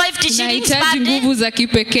save 50 shillings per day? Nahitaji nguvu za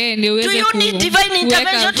kipekee ndio uweze. Do you need divine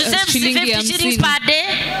intervention to save 50 shillings per day?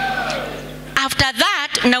 After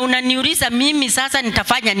that, na unaniuliza mimi sasa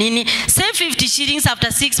nitafanya nini? Save 50 shillings after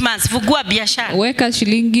 6 months, fungua biashara. Weka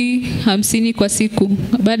shilingi 50 kwa siku.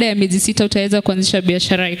 Baada ya miezi 6 utaweza kuanzisha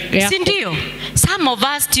biashara yako. Si ndio? Some of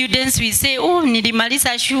us students we say, oh,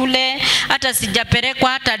 nilimaliza shule, hata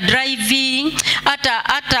sijapelekwa hata driving,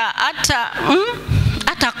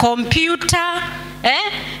 hata computer,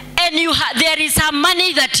 and there is some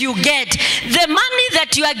money that you get. The money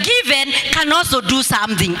that you are given can also do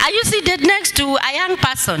something. Are you seated next to a young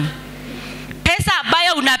person? Pesa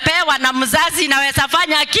ambayo unapewa na mzazi inaweza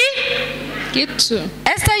fanya kitu.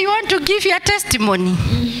 Esther, you want to give your testimony?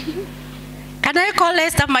 Can I call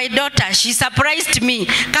Esther my daughter? She surprised me.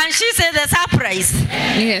 Can she say the surprise?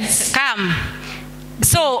 Yes. Come.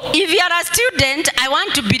 So, if you are a student, I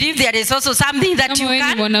want to believe there is also something that you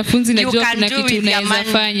can do with your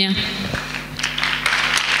money.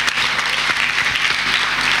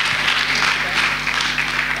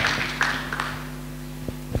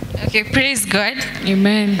 Okay, praise God.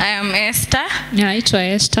 Amen. I am Esther. Naitwa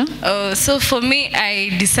Esther. So for me, I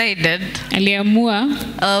decided.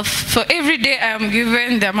 Aliamua. For every day I am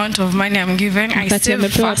given the amount of money I'm given, I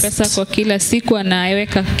save first. Pesa kwa kila siku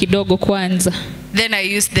anaweka kidogo kwanza. Then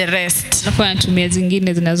I use the rest. Nafanya tumia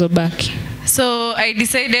zingine zinazobaki. So I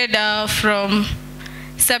decided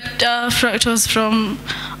it was from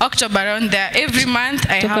October around there. Every month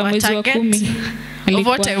I have a target of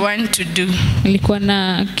what I want to do. Nilikuwa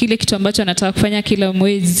na kile kitu ambacho nataka kufanya kila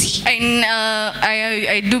mwezi.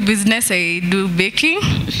 I do business, I do baking.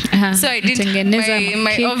 So I did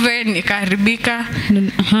my oven ikaribika.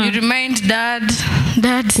 You remind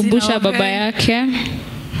dad kumbusha baba yake.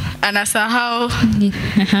 Anasahau.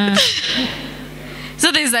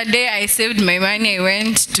 So there's a day I saved my money, I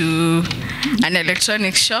went to an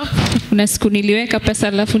electronic shop. Kuna siku niliweka pesa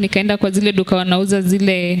alafu nikaenda kwa zile duka wanauza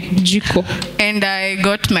zile jiko. And I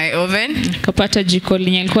got my oven. Kapata jiko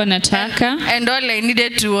lenye nilikuwa nataka. And all I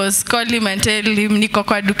needed to was call him and tell him niko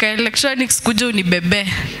kwa duka electronics kuja unibebe.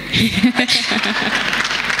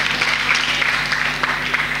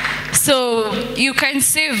 So you can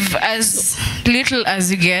save as little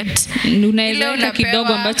as you get. Unaweka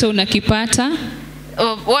kidogo ambacho unakipata.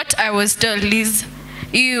 What I was told is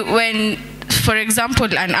when, for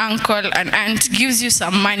example, an uncle, an aunt gives you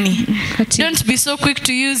some money, don't be so quick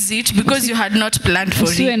to use it because you had not planned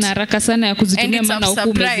for it. And it's a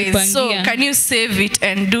surprise. So can you save it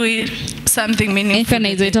and do it something meaningful?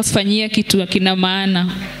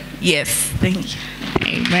 Yes, thank you.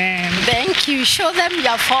 Amen. Thank you. Show them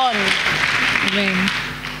your phone. Amen.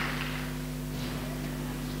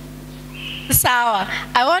 Sawa.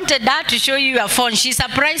 I wanted Dad to show you your phone. She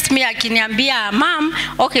surprised me akiniambia, "Mom,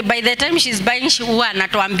 okay, by the time she's buying she huwa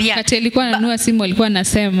anatuambia." Kati alikuwa ananunua simu alikuwa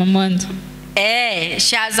anasema mwanzo.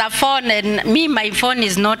 She has a phone and my phone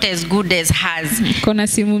is not as good as hers. Kuna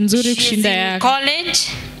simu mzuri kushinda yako. College.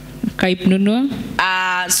 Kaipnunua.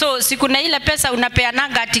 So siku na ile pesa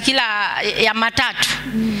unapeanaga ati kila ya matatu.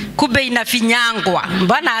 Kube inafinyangwa.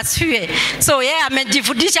 Bwana asifiwe. So yeye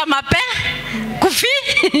amejifundisha kufi.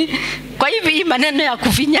 Kwa hivyo maneno ya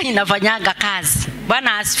kufinya inafanyaga kazi.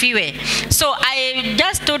 Bwana asifiwe. So I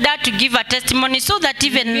just told her to give a testimony so that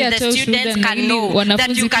even the students can know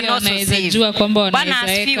that you can also save. Bwana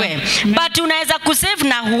asifiwe. But unaweza kusave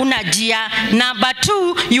na huna jia. Number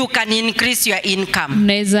 2, you can increase your income.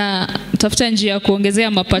 Unaweza unatafuta njia ya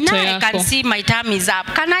kuongezea mapato yako. Now I can see my time is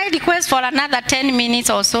up. Can I request for another 10 minutes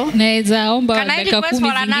or so? Naweza omba dakika 10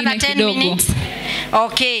 zingine kidogo.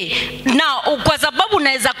 Okay. Now kwa sababu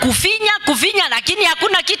naweza kufinya lakini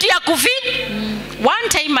hakuna kitu ya kufinya. One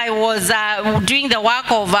time I was doing the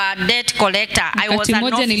work of a debt collector. I was an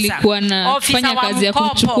officer. Nilikuwa nafanya kazi ya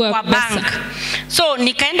kuchukua pesa. So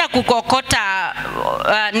nikaenda kukokota,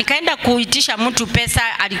 nikaenda kuitisha mtu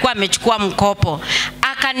pesa, alikuwa amechukua mkopo.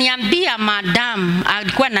 Akaniambia madam,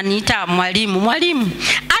 alikuwa ananiita mwalimu,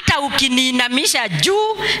 hata ukiniinamisha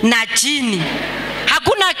juu na chini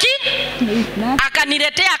hakuna kitu.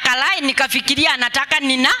 Akaniletea kalai, nikafikiria anataka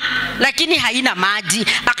lakini haina maji.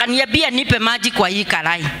 Akaniambia nipe maji kwa hii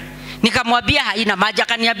kalai. Nikamwambia haina maji.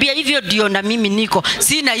 Akaniambia hivyo ndio na mimi niko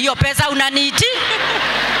sina hiyo pesa unaniiti.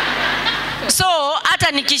 So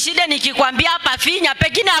hata nikishida nikikwambia hapa finya,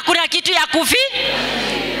 pengine hakuna kitu ya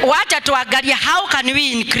wacha tuangalie how can we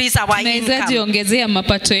increase our income. Tunaweza ongezea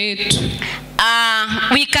mapato yetu.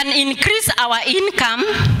 We can increase our income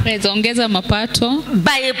ongeza mapato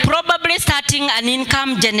by probably starting an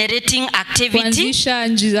income generating activity. Kuanzisha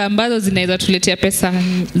njia ambazo zinaweza tuletea pesa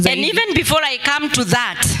zaidi. And even before I come to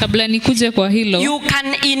that, kabla nikuje kwa hilo,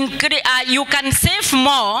 you can save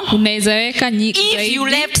more. Unaweza weka zaidi if you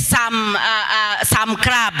left some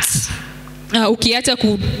crabs. Ukiacha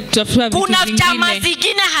kutafuta vitu vingine. Kuna chama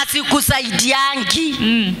zingine hazikusaidiangi.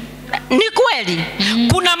 Ni kweli.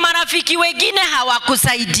 Kuna marafiki wengine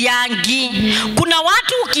hawakusaidiangi. Kuna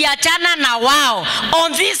watu ukiachana na wao,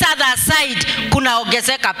 on this other side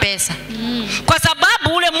kunaongezeka pesa. Kwa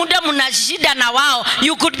sababu ule muda mna shida na wao,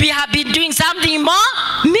 you could have been doing something more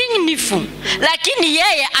meaningful. Lakini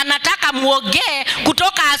yeye anataka muongee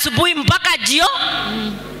kutoka asubuhi mpaka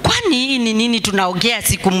jioni. Kwani hii ni nini tunaongea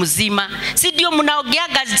siku mzima? Si ndio mnaongea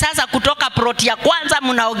sasa kutoka plot ya kwanza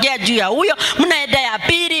mnaongea juu ya huyo, mnaenda ya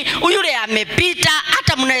pili, yule amepita,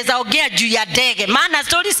 hata mnaweza ongea juu ya ndege. Maana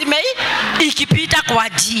stories ikipita kwa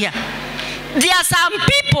njia. There are some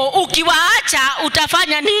people ukiwaacha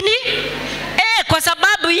utafanya nini? Kwa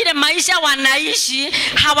sababu ile maisha wanaishi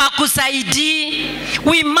hawakusaidii.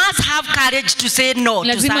 We must have courage to say no.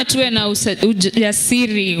 Lazima tuwe na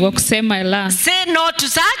ujasiri wa kusema la. Say no to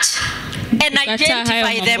such and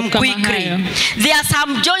identify them quickly. There are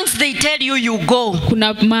some joints they tell you go.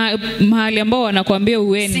 Kuna mahali ambao wanakuambia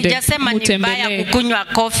uende. Sijasema ni mbaya kukunywa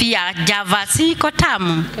coffee ya Java, siko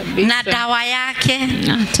tamu na dawa yake.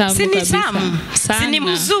 Si ni tamu, si ni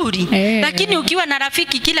mzuri. Lakini ukiwa na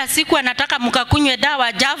rafiki kila siku anataka mkakunywe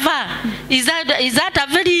dawa Java, is that a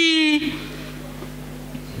very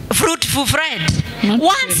fruitful friend?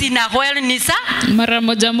 Once in a while ni mara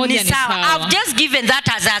moja ni sawa. I've just given that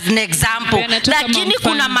as an example. Lakini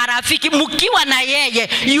kuna marafiki mkiwa na yeye,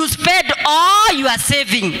 you spend all your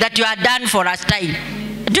saving that you are done for a time.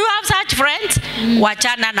 Do you have such friends?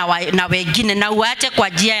 Wachana na wengine na uache kwa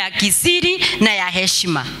njia ya kisiri na ya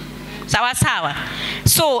heshima. Sawa sawa.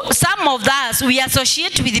 So some of us we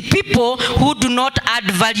associate with people who do not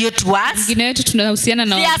add value to us. Wengine wetu tunahusiana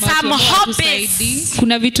na watu zaidi.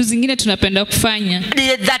 Kuna vitu zingine tunapenda kufanya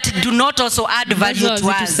that do not also add value to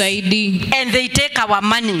us. And they take our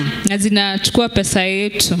money. Na zinachukua pesa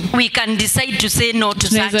yetu. We can decide to say no to such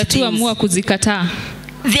things. Tunaweza tuamua kuzikataa.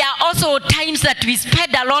 There are also times that we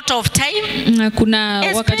spend a lot of time. Kuna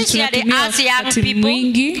wakati tunatumia wakati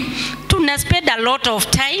mwingi. Tuna spend a lot of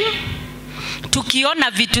time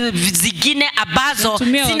tukiona vitu zingine ambazo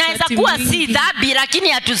zinaweza kuwa si dhambi lakini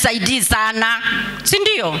hatusaidii sana, si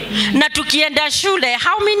ndio? Na tukienda shule,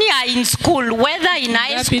 how many are in school, whether in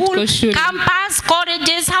high school, campus,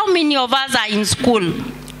 colleges, how many of us are in school?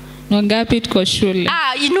 Wangapi tuko shule?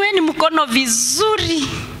 Inueni mkono vizuri.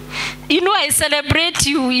 You know, I celebrate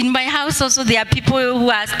you. In my house also there are people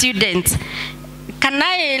who are students. Can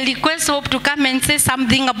I request Hope to come and say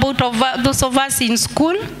something about those of us in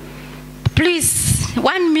school? Please,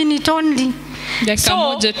 1 minute only.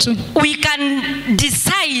 So we can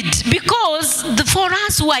decide, because for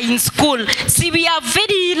us who are in school, see, we are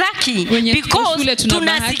very lucky because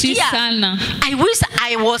tunasikia. I wish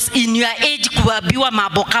I was in your age kuambiwa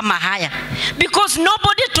mambo kama haya, because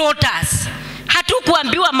nobody taught us.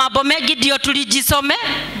 Hatukuambiwa mambo mengi ndio tulijisome.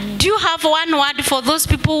 Do you have one word for those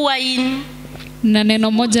people who are in? Na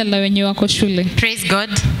neno moja la wenye wako shule. Praise God.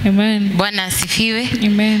 Amen. Bwana asifiwe.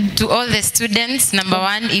 Amen. To all the students, number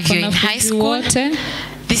one, if you're in high school,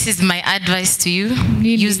 this is my advice to you.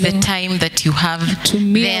 Use the time that you have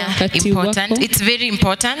there. Important. It's very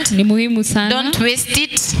important. Ni muhimu sana. Don't waste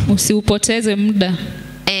it. Usiupoteze muda.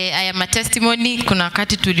 I am a testimony. Kuna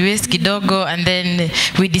wakati tuliwaste kidogo and then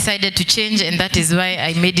we decided to change, and that is why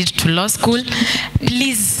I made it to law school.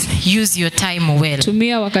 Please use your time well.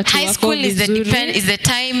 High school is the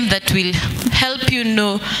time that will help you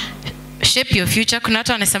know, shape your future. Kuna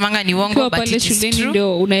watu wanasemanga ni uongo, but it is true.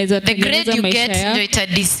 The grade you get,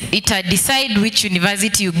 it decide which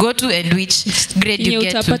university you go to and which grade you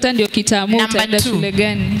get to. Number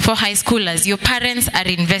 2, for high schoolers, your parents are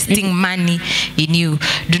investing money in you.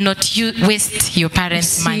 Do not waste your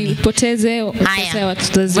parents' money. When you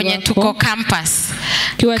tuko campus,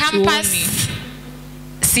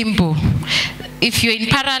 simple. If you're in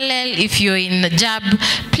parallel, if you're in JAB,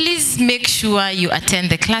 please make sure you attend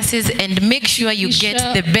the classes and make sure you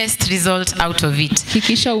get the best result out of it.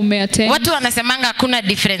 Watu wanasemanga hakuna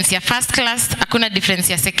difference ya first class, hakuna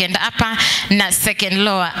difference ya second upper na second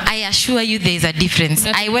lower. I assure you there is a difference.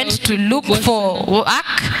 I went to look for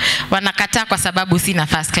work, wanakataa kwa sababu sina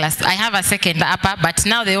first class. I have a second upper, but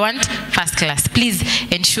now they want first class. Please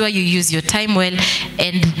ensure you use your time well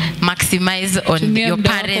and maximize on your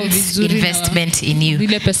parents' investment in you.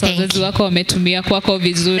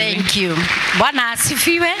 Thank you. Bwana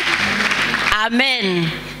asifiwe. Amen.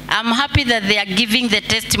 I'm happy that they are giving the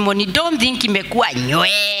testimony. Don't think imekuwa nywe.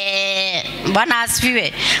 Bwana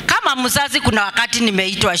asifiwe. Kama mzazi kuna wakati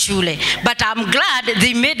nimeitwa shule, but I'm glad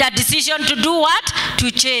they made a decision to do what?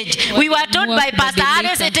 To change. We were told by Pastor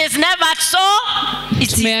Alice it is never so.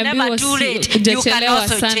 It is never too late. You can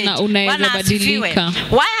also change. Bwana asifiwe.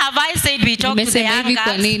 Why have I said we talk to the young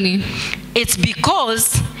girls? It's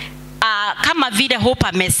because kama vile Hope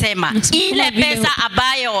amesema, ile pesa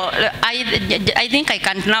abayo I think I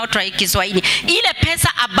can now try Kiswahili. Ile pesa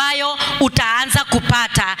abayo utaanza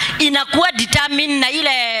kupata inakuwa determine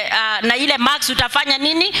na ile marks utafanya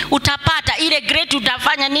nini utapata, ile grade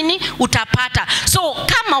utafanya nini utapata. So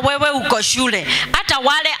kama wewe uko shule, hata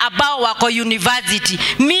wale ambao wako university,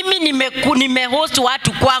 mimi nimehost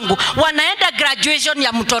watu kwangu wanaenda graduation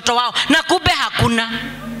ya mtoto wao na kumbe hakuna.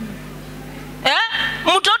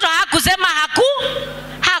 Mtoto hakusema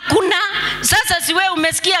hakuna. Sasa si wewe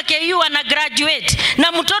umesikia KU ana graduate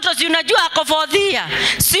na mtoto si unajua ako 4th year.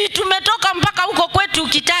 Si tumetoka mpaka huko kwetu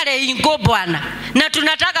Kitale Ingo bwana, na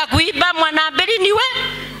tunataka kuiba Mwanabeli ni we,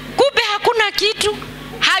 kumbe hakuna kitu,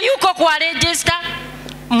 hayuko kwa register.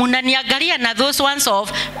 Munaniangalia na those ones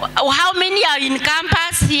of how many are in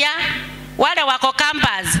campus here? Wale wako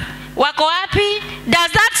campus wako wapi?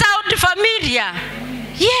 Does that sound familiar?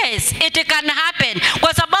 Yes, it can happen.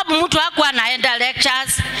 Kwa sababu mtu hakuwa anaenda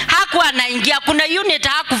lectures, hakuwa anaingia, kuna unit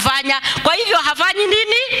hakufanya, kwa hivyo hafanyi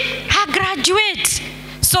nini? Ha graduate.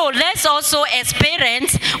 So let's also as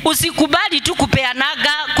parents usikubali tu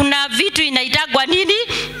kupeanaga, kuna vitu inaitagwa nini?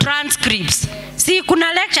 Transcripts. Si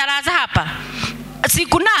kuna lecturers hapa? Si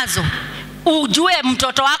kunazo? Ujue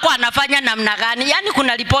mtoto wako anafanya namna gani? Yani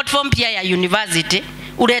kuna report form pia ya university.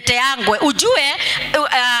 Urete yangwe ujue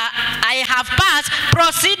I have passed,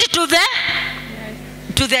 proceed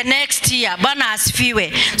to the next year. Bwana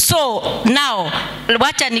asifiwe. So now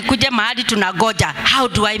wacha nikuje mahali tunagoja, how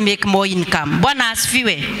do I make more income? Bwana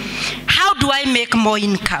asifiwe. How do I make more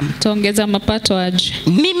income? Tuongeza mapato aje.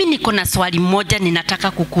 Mimi niko na swali moja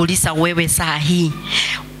ninataka kukuuliza wewe saa hii.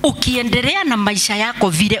 Ukiendelea na maisha yako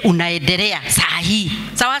vile unaendelea saa hii,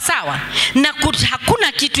 sawa sawa, na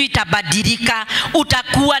hakuna kitu itabadilika,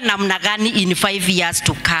 utakuwa namna gani in 5 years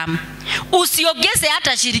to come? Usiongeze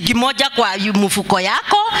hata shilingi moja kwa mfuko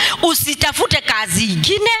yako, usitafute kazi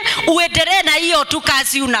nyingine, uendelee na hiyo tu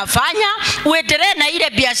kazi unafanya, uendelee na ile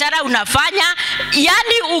biashara unafanya,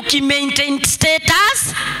 yani ukimaintain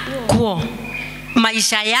status quo,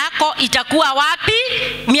 maisha yako itakuwa wapi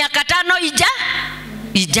miaka 5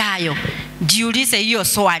 ijayo? Jiulize hiyo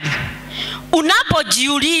swali.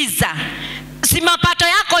 Unapojiuliza, si mapato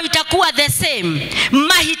yako itakuwa the same?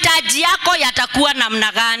 Mahitaji yako yatakuwa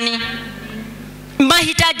namna gani?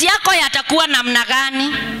 Mahitaji yako yatakuwa namna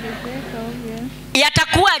gani?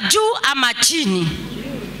 Yatakuwa juu ama chini?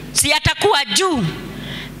 Si yatakuwa juu.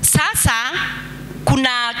 Sasa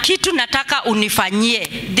kuna kitu nataka unifanyie.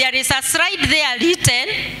 There is a slide there written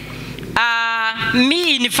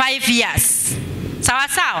me in 5 years. Sawa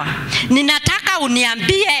sawa. Ninataka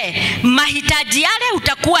uniambie mahitaji yale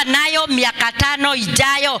utakuwa nayo miaka 5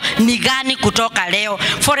 ijayo ni gani kutoka leo.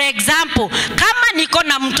 For example, kama niko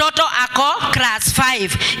na mtoto ako class 5,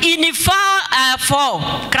 in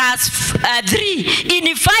 4 class 3, in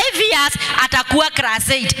 5 years atakuwa class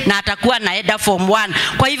 8 na atakuwa naenda form 1.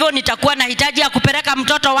 Kwa hivyo nitakuwa na hitaji ya kupeleka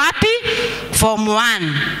mtoto wapi? Form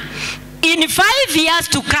 1. In 5 years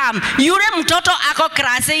to come, yule mtoto ako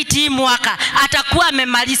class 8 mwaka atakuwa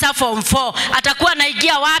amemaliza form 4, atakuwa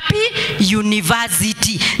naingia wapi? University.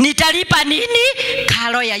 university. Nitalipa nini?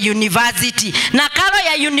 Karo ya university. Na karo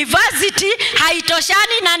ya university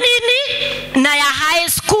haitoshani na nini? Na ya high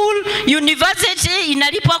school. University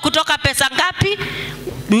inalipwa kutoka pesa ngapi?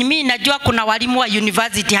 Mimi najua kuna walimu wa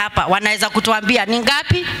university hapa wanaweza kutuambia ni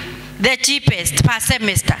ngapi the cheapest per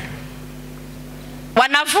semester.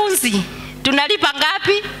 Wanafunzi tunalipa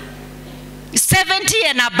ngapi? 70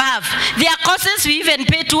 and above. Their courses we even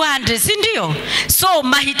pay 200, si ndio? So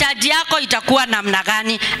mahitaji yako itakuwa namna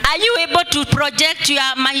gani? Are you able to project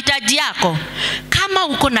your mahitaji yako? Kama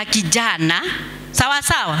uko na kijana sawa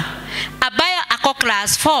sawa ambaye ako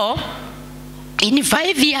class 4 in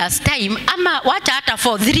 5 years time, ama wacha hata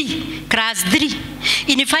 3 class 3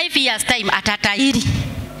 in 5 years time atatairi.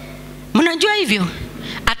 Mnajua hivyo?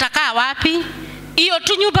 Atakaa wapi? Hiyo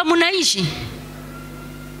tu nyumba mnaishi?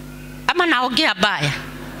 Ama naongea baya?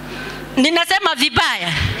 Ninasema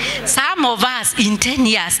vibaya. Some of us in 10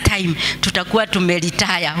 years time tutakuwa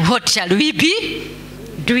tumeretire. What shall we be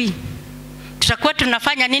doing? Tutakuwa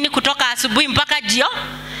tunafanya nini kutoka asubuhi mpaka jio?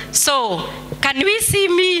 So, can we see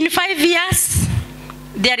me in 5 years?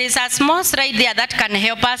 There is a small slide there that can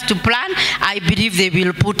help us to plan. I believe they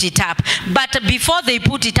will put it up. But before they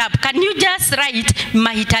put it up, can you just write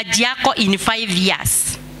mahitaji yako in 5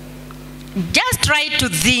 years? Just try to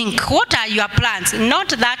think, what are your plans? Not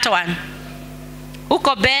that one.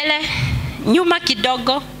 Uko bele, nyuma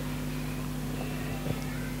kidogo.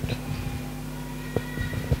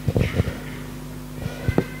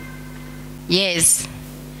 Yes.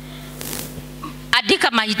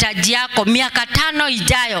 Andika mahitaji yako miaka 5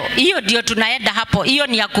 ijayo. Hiyo ndio tunaenda hapo. Hiyo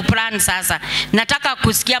ni ya kuplan sasa. Nataka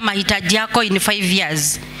kusikia mahitaji yako in 5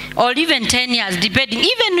 years or even 10 years depending,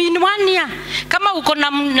 even in 1 year. Kama uko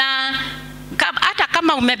na hata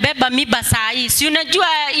kama umebeba miba saa hii, si unajua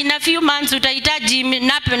in a few months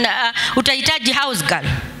utahitaji house girl.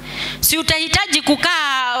 Si utahitaji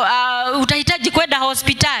kukaa utahitaji kwenda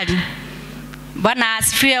hospitali. Bwana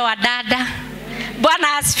asifiwe wadada.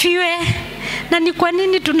 Bwana asifiwe. Na ni kwa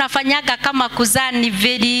nini tunafanyaga kama kuzaa ni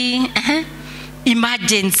very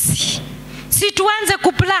emergency? Si tuanze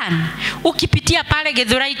kuplan. Ukipitia pale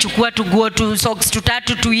Githurai chukua tuguo tu socks 3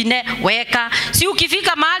 4 weka. Si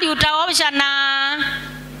ukifika mahali utaosha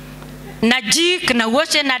na jik na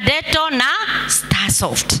uoshe na deto na Star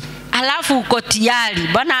Soft. Alafu uko tayari.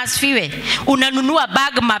 Bwana asifiwe. Unanunua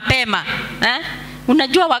bag mapema.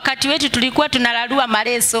 Unajua wakati wetu tulikuwa tunalalua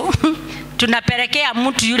mareso. Tunapelekea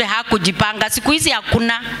mtu yule hakujipanga. Siku hizi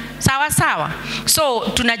hakuna. Sawa sawa.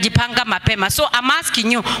 So tunajipanga mapema. So I'm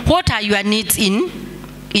asking you, what are your needs in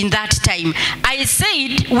that time? I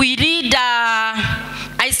said we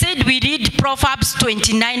read Proverbs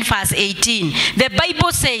 29 verse 18. The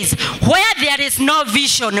Bible says, where there is no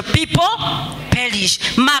vision, people perish.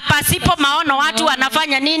 Mapasipo maono watu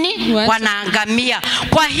wanafanya nini? Wanaangamia.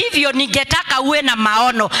 Kwa hivyo ningetaka uwe na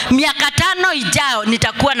maono. Miaka 5 ijayo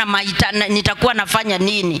nitakuwa nafanya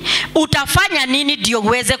nini? Utafanya nini ndio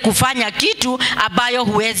uweze kufanya kitu ambayo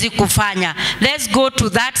huwezi kufanya? Let's go to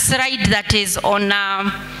that slide that is on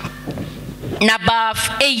number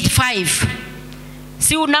 85.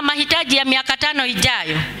 Si una mahitaji ya miaka 5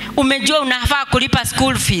 ijayo? Umejua unafaa kulipa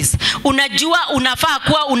school fees. Unajua unafaa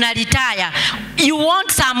kuwa unaretire. You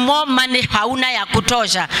want some more money, hauna ya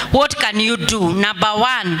kutosha. What can you do? Number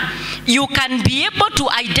 1, you can be able to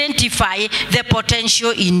identify the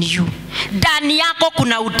potential in you. Ndani yako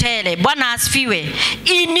kuna utele. Bwana asifiwe.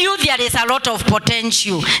 In you there is a lot of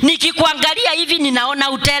potential. Nikikuangalia hivi ninaona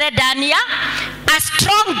utele ndani ya a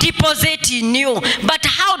strong deposit in you. But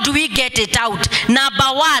how do we get it out? Number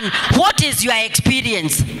 1, what is your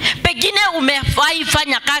experience? Pengine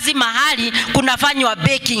umefanya kazi mahali kunafanywa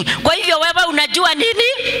baking. Kwa hivyo wewe unajua nini?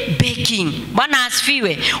 Baking. Bwana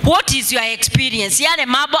asifiwe. What is your experience? Yale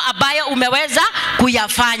mambo ambayo umeweza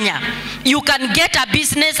kuyafanya. You can get a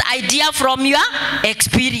business idea from your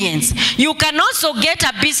experience. You can also get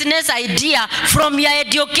a business idea from your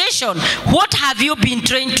education. What have you been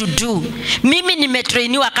trained to do? Mimi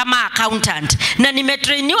nimetrainiwa kama accountant. Na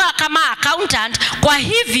nimetrainiwa kama accountant, kwa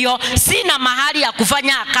hivyo sina mahali ya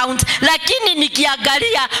kufanya account, lakini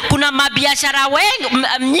nikiangalia kuna mabiashara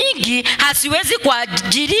nyingi hasiwezi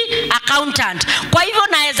kuajiri accountant. Kwa hivyo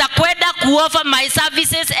naweza kwenda kuoffer my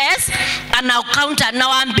services as an accountant.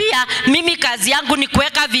 Nawaambia mimi kazi yangu ni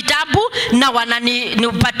kuweka vitabu na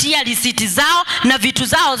wananipatia risiti zao na vitu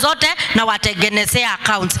zao zote na watengenezea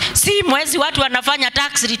accounts. Si mwezi watu wanafanya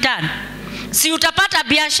tax return. Si utapata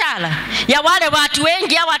biashara ya wale watu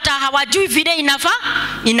wengi hawajui vile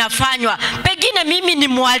inafanywa. Pengine mimi ni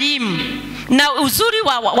mwalimu. Na uzuri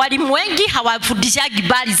wa walimu wengi hawafundishagi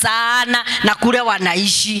bali sana na kule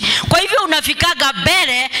wanaishi. Kwa hivyo unafikaga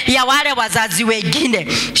mbele ya wale wazazi wengine.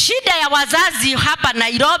 Shida ya wazazi hapa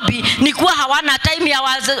Nairobi ni kuwa hawana time ya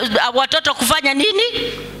watoto kufanya nini?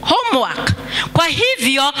 Homework. Kwa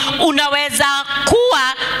hivyo unaweza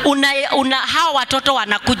kuwa hao watoto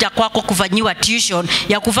wanakuja kwako kufanyiwa tuition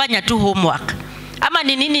ya kufanya tu homework. Ama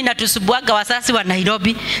ni nini inatusubuaga wazazi wa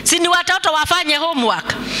Nairobi? Si ni watoto wafanye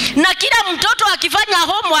homework. Na kila mtoto akifanya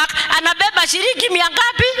homework anabeba shilingi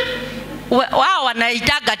 100. Wao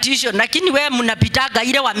wanaitaga tuition, lakini wewe mnapitaga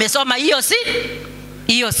ile wamesoma hiyo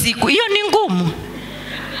siku. Hiyo ni ngumu.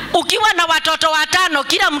 Ukiwa na watoto 5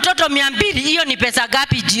 kila mtoto 200, hiyo ni pesa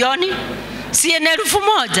gapi jioni? Si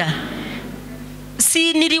 1,000.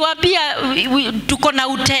 Si niliwaambia tuko na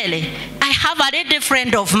hoteli. I have a lady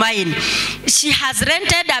friend of mine. She has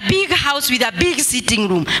rented a big house with a big sitting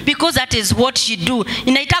room because that is what she do.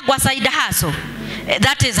 Inaitagwa side hustle.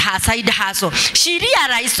 That is her side hustle. She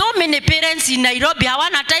realized so many parents in Nairobi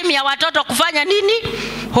hawana time ya watoto kufanya nini?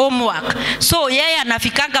 Homework. So yeye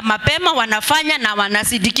anafikanga mapema, wanafanya na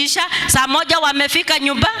wanasidikisha, saa moja wamefika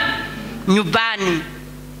nyumbani.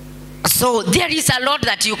 So there is a lot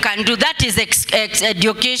that you can do. That is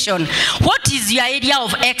education. What is your area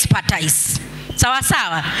of expertise?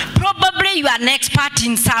 Sawa. Probably you are an expert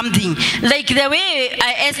in something. Like the way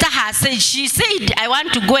Esther has said, she said, I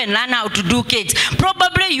want to go and learn how to do cakes.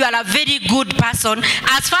 Probably you are a very good person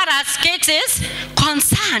as far as cakes is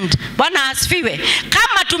concerned. Bwana asifiwe.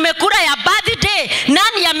 Kama tumekula ya birthday,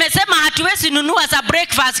 nani amesema hatuwezi nunua za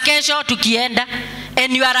breakfast kesho tukienda?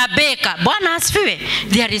 And you are a baker. Bwana asifiwe.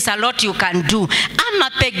 There is a lot you can do. Ama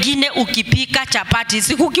pengine ukipika chapati,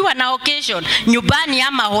 siku ukiwa na occasion, nyumbani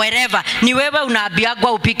ama wherever, ni wewe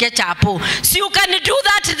unaambiagwa upike chapo. So you can do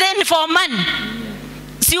that then for money.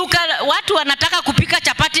 Watu wanataka kupika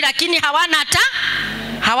chapati lakini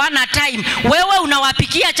hawana time. Wewe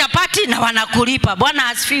unawapikia chapati na wanakulipa. Bwana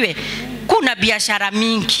asifiwe. Kuna biashara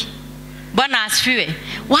mingi. Bwana asifiwe.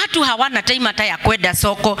 Watu hawana time hata ya kwenda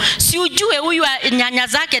soko. Si ujue huyu nyanya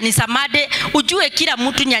zake ni samade, ujue kila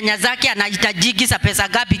mtu nyanya zake anahitajiki za pesa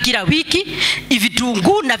gapi kila wiki,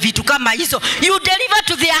 vitunguu na vitu kama hizo. You deliver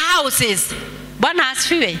to their houses. Bwana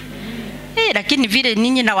asifiwe. Lakini vile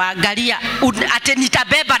ninyi na waangalia ate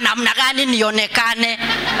nitabeba namna gani nionekane.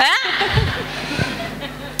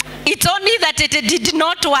 It's only that it did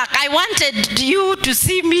not work. I wanted you to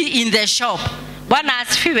see me in the shop. Bwana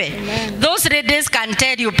asifiwe. Those ladies can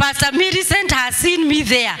tell you, Pastor Millicent has seen me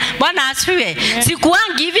there. Bwana asifiwe.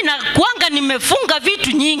 Sikuangi hivi na kuanga nimefunga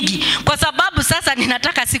vitu nyingi. Kwa sababu sasa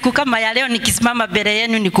ninataka siku kama ya leo nikisimama mbele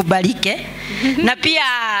yenu nikubalike. Na pia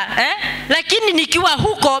lakini nikiwa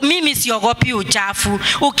huko mimi siogopi uchafu.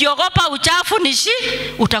 Ukiogopa uchafu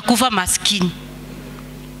utakufa maskini.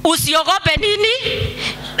 Usiogope nini?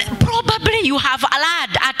 Probably you have a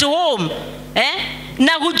lad at home.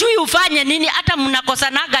 Na hujui ufanye nini, hata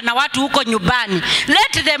mnakosanaga na watu huko nyumbani.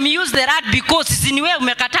 Let them use the rod because si wewe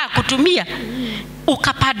umekataa kutumia.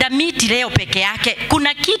 Ukapanda miti leo peke yake.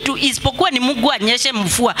 Kuna kitu isipokuwa ni Mungu anyeshe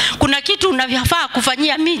mvua. Kuna kitu unavyofaa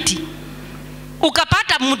kufanyia miti.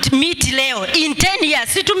 Ukapata miti leo in 10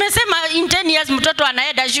 years. Si tumesema in 10 years mtoto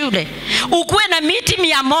anaenda shule. Ukuwe na miti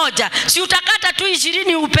 100. Si utakata tu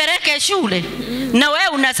 20 upeleke shule. Na wewe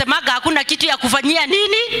unasemaga hakuna kitu ya kufanyia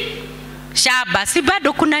nini? Shaba, si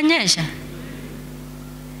bado kunanyesha.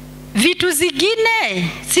 Vitu zingine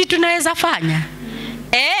si tunaweza fanya.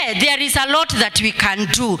 There is a lot that we can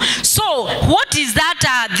do. So what is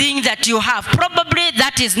that thing that you have? Probably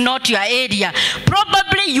that is not your area.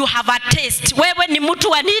 Probably you have a taste. Wewe ni mtu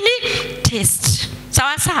wa nini? Taste.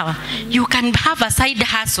 Sawa. You can have a side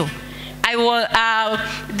hustle.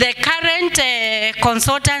 The current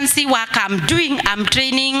consultancy work I'm doing, I'm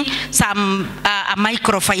training some a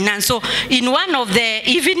microfinance. So in one of the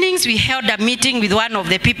evenings we held a meeting with one of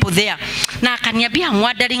the people there. Na akaniambia, I'm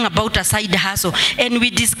wondering about a side hustle, and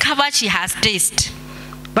we discovered she has taste.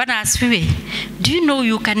 Bwana asifiwe. Do you know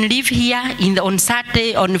you can live here on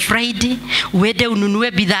Saturday, on Friday, uende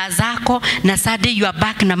ununue bidhaa zako na Saturday you are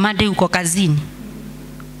back na Monday uko kazini.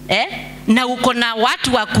 Na uko na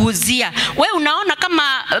watu wa kuuzia. Wewe unaona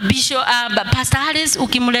kama Pastor Harris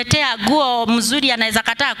ukimletea nguo mzuri anaweza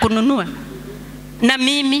kataa kununua? Na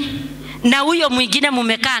mimi na huyo mwingine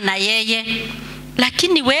mumekaa na yeye.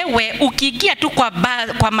 Lakini wewe ukiingia tu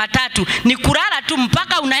kwa matatu ni kulala tu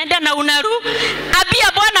mpaka unaenda na unaru.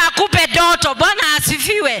 Abia Bwana akupe ndoto. Bwana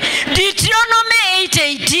asifiwe. Deuteronomy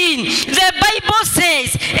 8:18. The Bible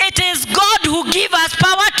says it is God who gives us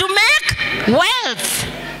power to make wealth.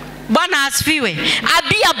 Bwana asifiwe.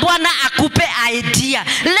 Abia ambia Bwana akupe idea.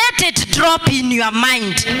 Let it drop in your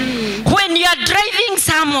mind when you are driving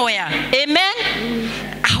somewhere. Amen.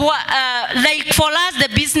 Like for us the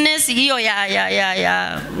business hiyo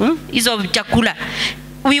hizo chakula.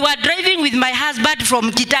 We were driving with my husband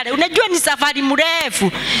from Kitale. Unajua ni safari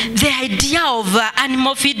mrefu. The idea of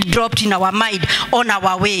animal feed dropped in our mind on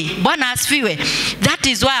our way. Bwana asifiwe. That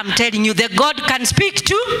is why I'm telling you that God can speak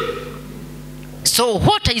to. So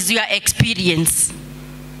what is your experience?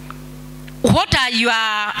 What are your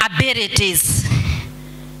abilities?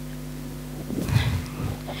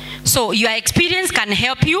 So your experience can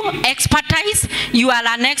help you. Expertise, you are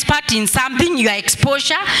an expert in something. Your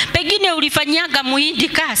exposure, pengine ulifanyaga muhindi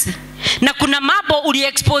kazi na kuna mambo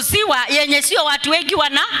uliexposiwa yenye sio watu wengi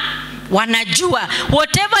wanajua.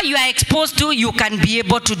 Whatever you are exposed to, you can be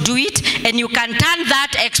able to do it, and you can turn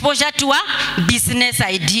that exposure to a business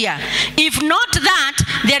idea. If not that,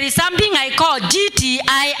 there is something I call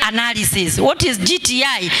GTI analysis. What is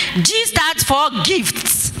GTI? G stands for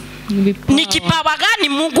gifts. Ni kipawa gani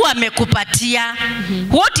Mungu amekupatia?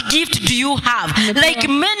 What gift do you have? Like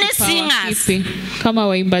many singers, kama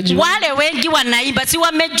waimbaji wale wengi wanaimba, si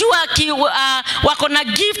wamejua wako na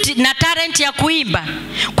gift na talent ya kuimba.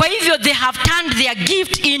 Kwa hivyo they have turned their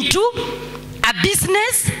gift into a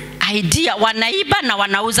business idea. Wanaiba na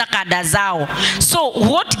wanauza kada zao. So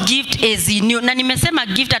what gift is in you? Na nimesema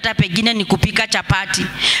gift hata pengine ni kupika chapati.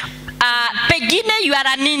 Pegine you are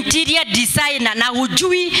an interior designer na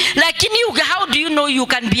hujui, lakini how do you know you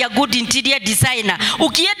can be a good interior designer?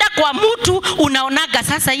 Ukienda kwa mtu unaonaga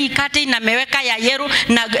sasa hii kate inameweka ya yellow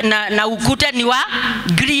na ukuta ni wa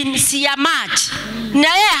green, si ya match.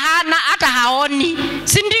 Na yeye hana hata haoni,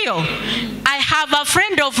 si ndio? I have a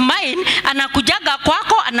friend of mine anakujaga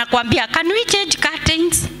kwako anakuambia can we change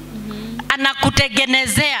curtains?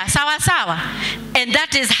 Anakutengenezea sawa sawa. And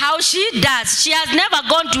that is how she does. She has never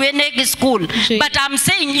gone to any school. But I'm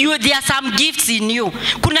saying you, there are some gifts in you.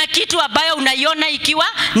 Kuna kitu ambayo unaiona ikiwa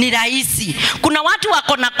ni rahisi. Kuna watu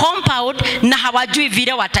wako na compound na hawajui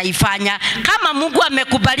vile wataifanya. Kama Mungu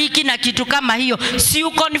amekubariki na kitu kama hiyo, si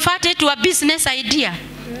you convert it to a business idea.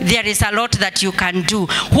 There is a lot that you can do.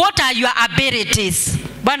 What are your abilities?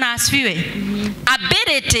 Bwana asifiwe.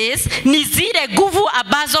 Abilities ni zile nguvu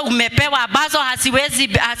ambazo umepewa ambazo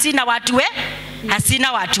hasina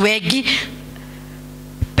watu wengi.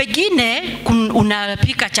 Pengine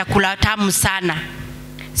unapika chakula tamu sana.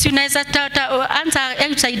 Si unaweza anza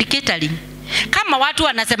outside catering. Kama watu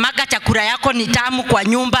wanasemaga chakula yako ni tamu kwa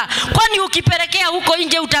nyumba, kwani ukipelekea huko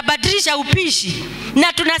nje utabadilisha upishi?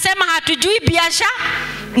 Na tunasema hatujui biashara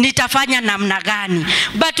nitafanya namna gani.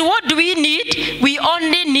 But what do we need? We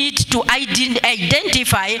only need to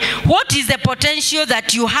identify what is the potential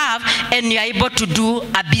that you have and you are able to do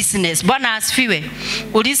a business. Bwana asifiwe.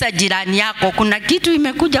 Uliza jirani yako, kuna kitu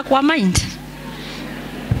imekuja kwa mind?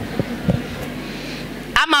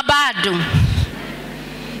 Ama bado?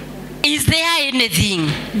 Is there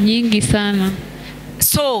anything? Nyingi sana.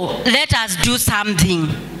 So let us do something.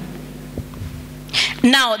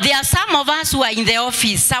 Now there are some of us who are in the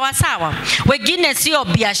office. Sawa sawa. Wengine sio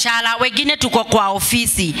biashara, wengine tuko kwa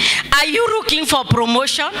ofisi. Are you looking for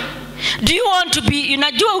promotion? Do you want to be,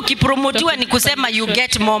 unajua ukipromotiwa ni kusema you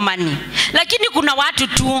get more money. Lakini kuna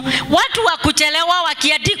watu wa kuchelewa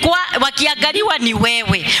wakiangaliwa ni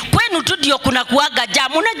wewe. Kwenu tu ndio kuna kuaga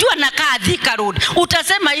jam. Unajua nakaa Thika Road.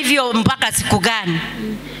 Utasema hivyo mpaka siku gani?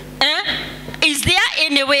 Is there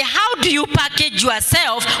any way, how do you package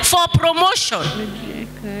yourself for promotion?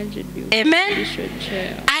 Amen.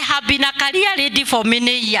 I have been a career lady for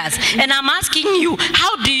many years, and I'm asking you,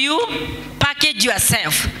 how do you package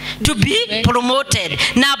yourself to be promoted?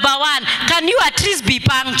 Number one, can you at least be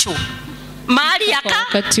punctual? Mahali yaka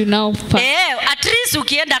at least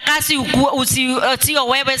ukienda kasi usio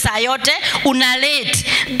wewe saa yote una late.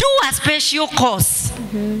 Do a special course.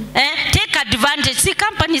 Take advantage. See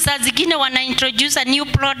companies saa zingine wana introduce a new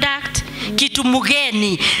product, kitu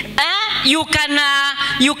mugeni.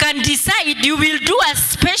 You can decide you will do a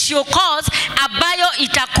special course ambayo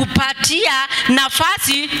itakupatia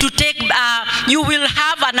nafasi to take you will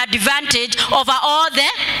have an advantage over all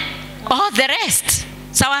the rest.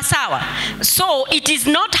 Sawa sawa. So it is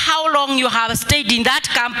not how long you have stayed in that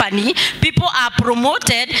company. People are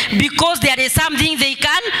promoted because there is something they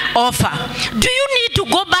can offer. Do you need to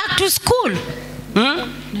go back to school?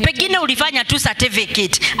 Pengine ulifanya tu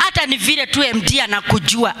certificate. Hata ni vile tu MD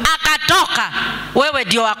anakujua. Akatoka. Wewe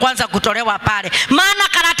ndio wa kwanza kutolewa pale. Maana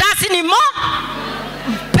karatasi ni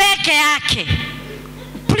peke yake.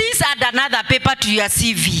 Please add another paper to your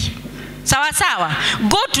CV. Sawa sawa.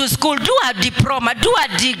 Go to school, do a diploma, do a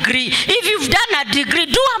degree. If you've done a degree,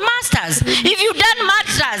 do a master's. If you've done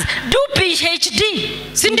masters, do PhD.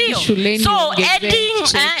 Sindio? So adding,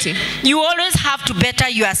 you always have to better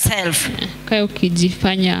yourself. Kaya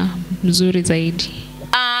ukijifanya mzuri zaidi.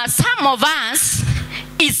 Some of us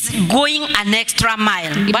is going an extra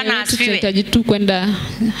mile.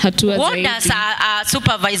 What does a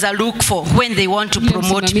supervisor look for when they want to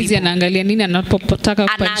promote people?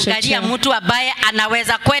 Anaangalia mtu ambaye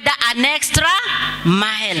anaweza kwenda an extra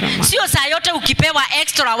mile. Sio saa yote ukipewa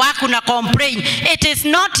extra work una complain. It is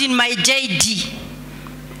not in my JD.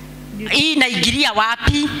 Hii inaigiria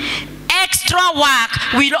wapi? Extra work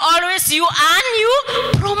will always you earn you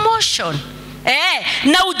promotion.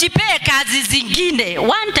 Na ujipee kazi zingine.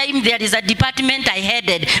 One time there is a department I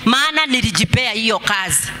headed, maana nilijipea hiyo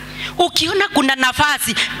kazi. Ukiona kuna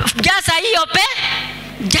nafasi, jaza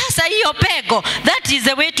hiyo pego. That is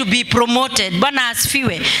the way to be promoted. Bwana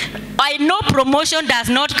asifiwe. I know promotion does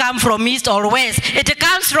not come from east or west. It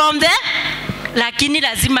comes from the, lakini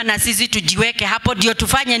lazima na sisi tujiweke hapo ndio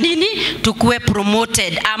tufanye nini? Tukue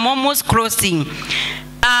promoted. I'm almost closing.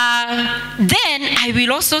 Then I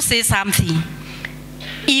will also say something.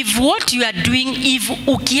 If what you are doing, if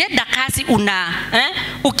ukienda kazi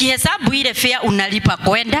ukihesabu ile fare unalipa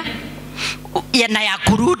kwenda na ya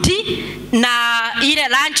kurudi na ile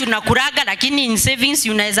lunch unakuraga, lakini in savings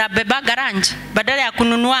unaweza bebaga lunch badala ya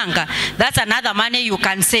kununuanga. That's another money you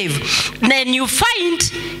can save. Then you find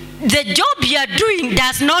the job you are doing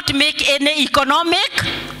does not make any economic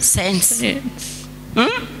sense.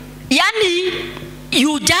 Yani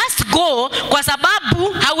you just go kwa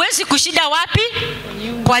sababu hawezi kushida wapi?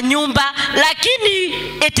 Kwa nyumba. Lakini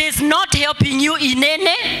it is not helping you in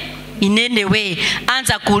any way.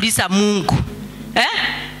 Anza kuuliza Mungu.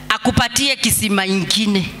 Akupatie kisima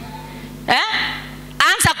ingine.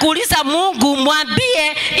 Anza kuuliza Mungu,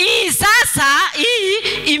 mwambie hii sasa hii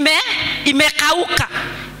imekauka.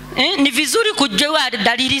 Ni vizuri kujua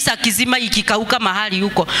dalili za kisima ikikauka mahali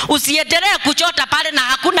huko. Usiendelee kuchota pale na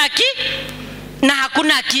hakuna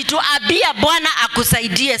kitu. Abia Bwana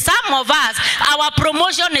akusaidie. Some of us, our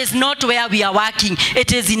promotion is not where we are working.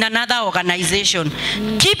 It is in another organization.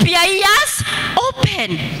 Keep your ears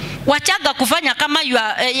open. Wachaga kufanya kama you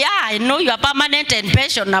are, I know you are permanent and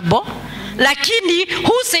pensionable. Lakini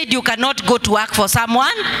who said you cannot go to work for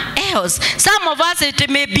someone else? Some of us, it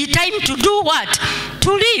may be time to do what?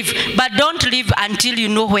 To leave. But don't leave until you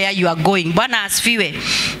know where you are going. Bwana asifiwe.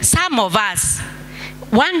 Some of us,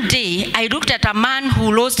 one day I looked at a man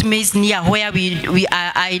who lost maize near where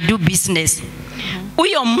I do business.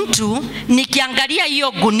 Huyo mtu nikiangalia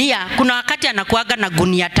hiyo gunia, kuna wakati anakuaga na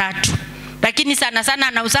gunia 3. Lakini sana sana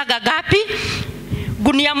anauzaga gapi?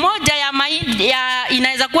 Gunia moja ya mahindi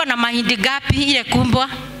inaweza kuwa na mahindi gapi ile kumbwa?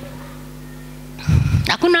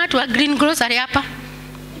 Hakuna watu wa green grocery hapa.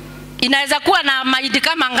 Inaweza kuwa na mahindi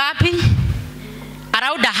kama ngapi?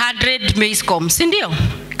 Around 100 maize combs, ndio?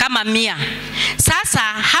 Kama 100. Sasa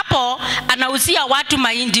hapo anauzia watu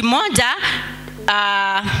mahindi moja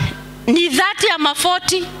ni 30 ama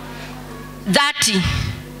 40? 30.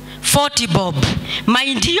 40 bob.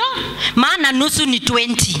 Mahindi maana nusu ni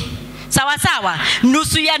 20. Sawa sawa.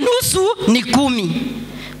 Nusu ya nusu ni 10.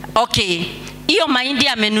 Okay. Hiyo mahindi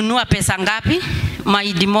amenunua pesa ngapi?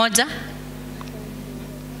 Mahindi moja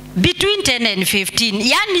between 10 and 15.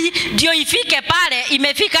 Yani ndio ifike pale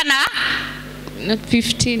imefika na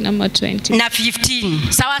 15 ama 20. Na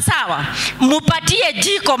 15. Sawa sawa. Mupatie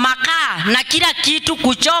jiko, makaa na kila kitu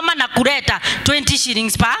kuchoma na kuleta 20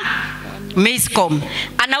 shillings per maize cob.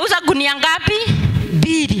 Anauza gunia ngapi?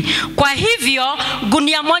 2. Kwa hivyo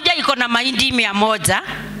gunia moja iko na mahindi 100.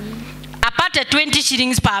 Apate 20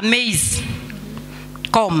 shillings per maize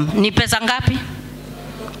cob. Ni pesa ngapi?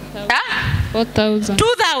 4,000.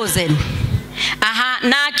 2,000. Aha,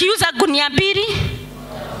 na akiuza gunia 2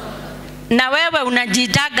 na wewe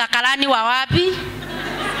unajitaga karani wa wapi?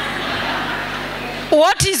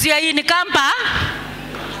 What is your income pa?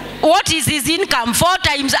 What is his income? 4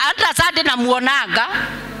 times hata sade na muonaga.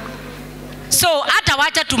 So hata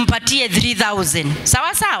wacha tumpatie 3,000.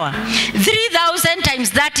 Sawa sawa. 3,000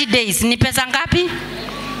 times 30 days ni pesa ngapi?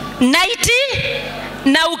 90.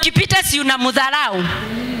 Na ukipita si unamudharau.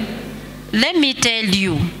 Let me tell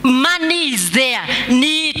you, money is there.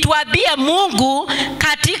 Ni tuambie Mungu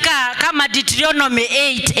katika kama Deuteronomy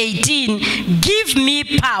 8:18, give me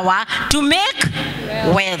power to make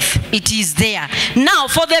wealth. It is there. Now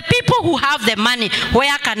for the people who have the money,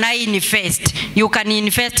 where can I invest? You can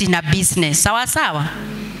invest in a business. Sawa sawa.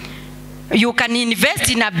 You can invest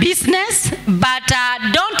in a business, but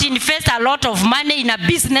don't invest a lot of money in a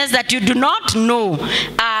business that you do not know.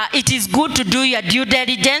 It is good to do your due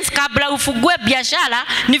diligence. Kabla ufungue biashara,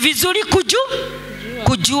 ni vizuri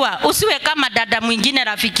kujua. Usiwe kama dada mwingine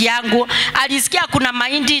rafiki yangu, alisikia kuna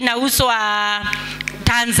mahindi inauzwa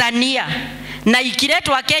Tanzania na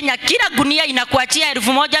ikiletwa Kenya, kila gunia inakuachia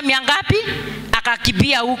 1,100 ngapi?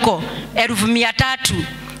 Akakibia huko 1,300.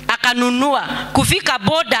 Akanunua. Kufika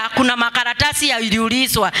boda kuna makaratasi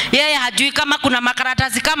yaliulizwa. Yeye hajui kama kuna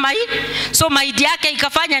makaratasi kama hii. So mahindi yake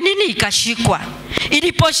ikafanya nini? Ikashikwa.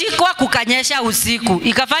 Iliposhikwa kukanyesha usiku.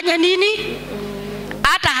 Ikafanya nini?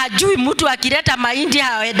 Hata hajui mtu akileta mahindi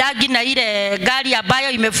haedagi na ile gari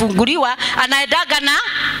ambayo imefunguliwa, anaedaga na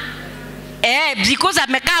because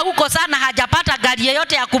amekaa huko sana hajapata gari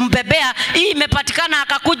yoyote ya kumbebea. Hii imepatikana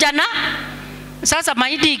akakuja na sasa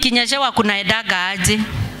mahindi ikinyeshewa kunaedaga aje?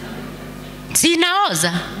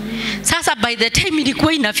 Sinaoza. Sasa by the time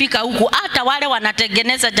ilikuwa inafika huku, hata wale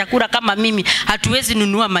wanatengeneza chakula kama mimi hatuwezi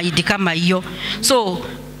nunua mahindi kama hiyo. So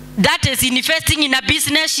that is investing in a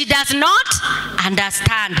business she does not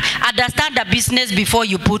understand. Understand a business before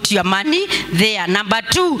you put your money there. Number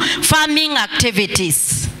 2, farming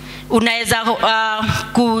activities. Unaweza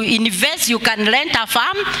ku-invest, you can rent a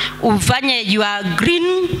farm, ufanye your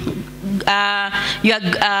green,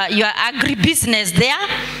 your agribusiness there,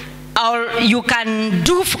 or you can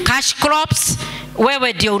do cash crops.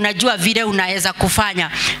 Wewe ndio unajua vile unaweza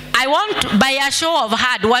kufanya. I want by a show of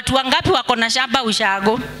hand, watu wangapi wako na shamba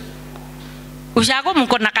Ushago? Ushago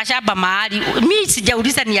mko na kashamba mahali? Mimi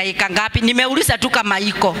sijauliza ni eka ngapi, nimeuliza tu kama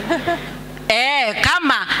iko.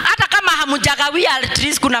 Kama hata kama hamujagawia, at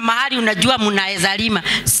least kuna mahali unajua mnaweza lima.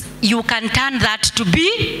 You can turn that to be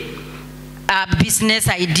a business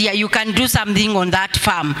idea. You can do something on that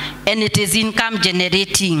farm and it is income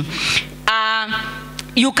generating.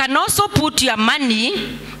 You can also put your money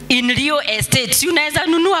in real estate. Unaweza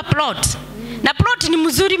nunua plot. Na plot ni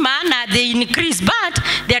mzuri maana they increase, but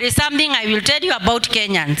there is something I will tell you about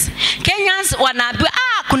Kenyans. Kenyans wanaambiwa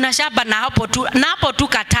kuna shamba na hapo tu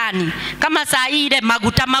Katani. Kama saa hii ile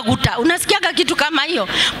maguta. Unasikiaga kitu kama hiyo?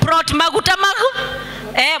 Plot maguta.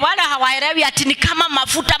 Wala hawaelewi ati ni kama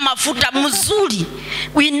mafuta mzuri.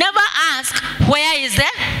 We never ask where is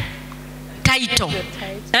the title.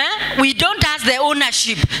 We don't ask the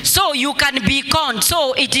ownership, so you can be conned.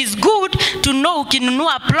 So it is good to know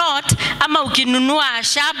ukinunua plot ama ukinunua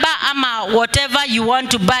shamba ama whatever you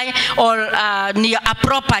want to buy or a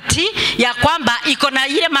property ya kwamba iko na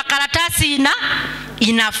ile makaratasi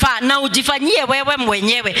inafaa na ujifanyie wewe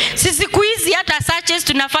mwenyewe. Sisi siku hizi hata searches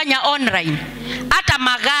tunafanya online. Hata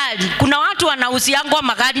magari, kuna watu wanauziangwa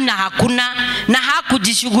magari na hakuna na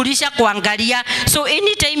hakujishughulisha kuangalia. So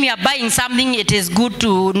anytime you are buying something, it is good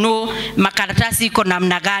to know makaratasi iko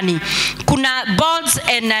namna gani. Kuna bonds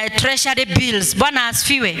and treasury bills. Bwana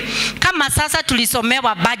asifiwe. Kama sasa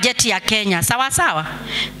tulisomewa budget ya Kenya, sawa sawa.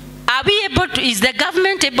 Are we able to, is the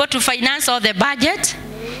government able to finance all the budget?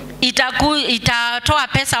 Itatoa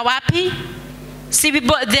pesa wapi? See,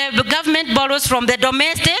 the government borrows from the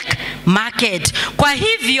domestic market. Kwa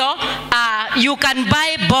hivyo, you can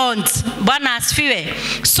buy bonds. Bwana asifiwe.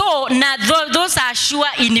 So, na those are sure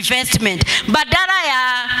investment. Badala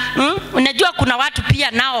ya, unajua kuna watu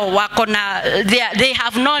pia nao wako na, they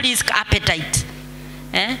have no risk appetite.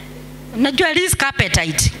 Unajua risk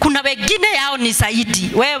appetite. Kuna wengine yao ni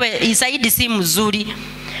saidi. Wewe, saidi si mzuri.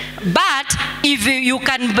 But if you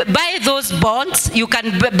can buy those bonds, you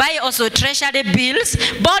can buy also treasury bills.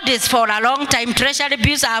 Bond is for a long time. Treasury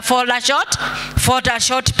bills are for a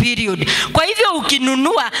short period. Kwa hivyo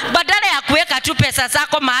ukinunua, badala ya kuweka tu pesa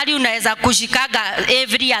zako mahali unaweza kushikaga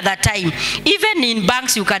every other time. Even in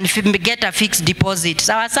banks you can get a fixed deposit.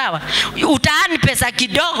 Sawa sawa. Utaani pesa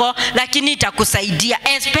kidogo lakini itakusaidia.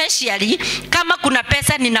 Especially kama kuna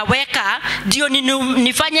pesa ninaweka ndio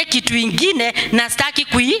nifanye kitu ingine na sitaki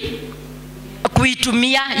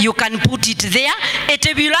kuitumia, you can put it there. It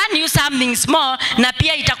will earn you something small na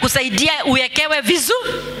pia itakusaidia uwekewe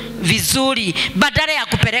vizuri badala ya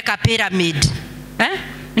kupeleka pyramid.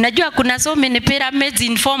 Unajua kuna so many pyramids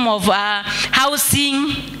in form of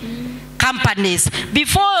housing companies.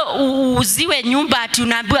 Before uziwe nyumba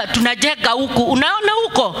tunaambiwa tunajenga huku. Unaona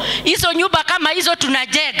huko? Hizo nyumba kama hizo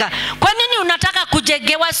tunajenga. Kwa nini unataka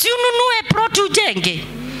kujengewa? Si ununue plot ujenge.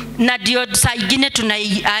 Na ndio saa ingine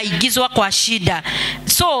tunaigizwa kwa shida.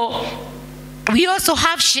 So we also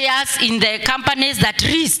have shares in the companies that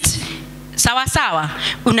Sawa sawa,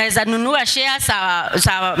 unaweza nunua shares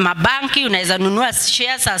za mabanki, unaweza nunua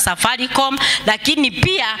shares za Safaricom, lakini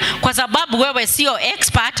pia kwa sababu wewe sio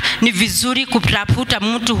expert, ni vizuri kutafuta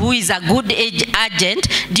mtu who is a good agent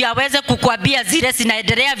ndio aweze kukuambia zile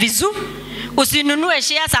zinaendelea vizuri. Usinunue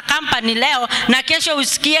shares za company leo na kesho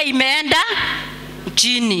usikie imeenda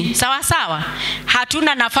chini. Sawa sawa,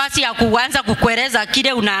 hatuna nafasi ya kuanza kukueleza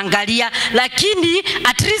kile unaangalia, lakini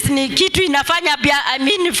at least ni kitu inafanya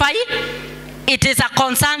it is a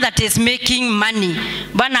concern that is making money.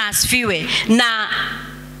 Bwana asifiwe. Na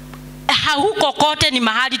huko kote ni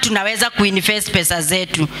mahali tunaweza kuinvest pesa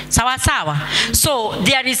zetu. Sawa sawa. So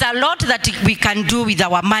there is a lot that we can do with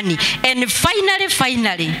our money. And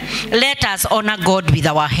finally, let us honor God with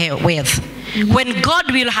our wealth. When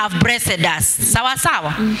God will have blessed us. Sawa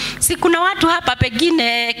sawa. Si kuna watu hapa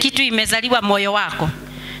pengine kitu imezaliwa moyo wako.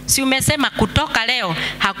 Si umesema kutoka leo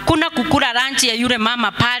hakuna kukula lunch ya yule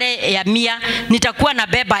mama pale ya 100, nitakuwa na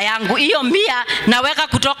beba yangu. Hiyo 100 naweka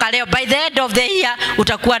kutoka leo. By the end of the year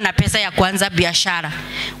utakuwa na pesa ya kuanza biashara.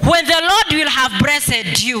 When the Lord will have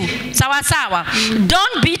blessed you. Sawa sawa.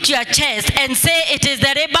 Don't beat your chest and say it is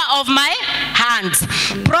the labor of my hands.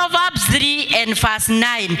 Proverbs 3 and verse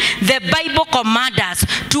 9. The Bible commands us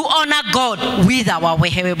to honor God with our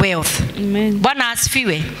wealth. Amen. Bwana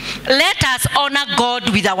asifiwe. Let us honor God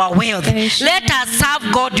with our wealth. Let us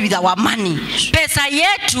serve God with our money. Pesa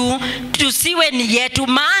yetu tusiwe ni yetu,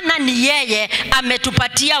 maana ni yeye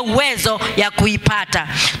ametupatia uwezo ya kuipata.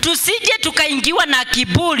 Tusije tukaingiwa na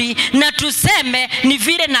kiburi na tuseme ni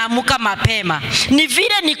vile naamuka mapema, ni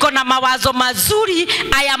vile niko na mawazo mazuri,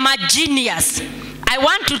 I am a genius. I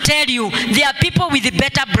want to tell you, there are people with a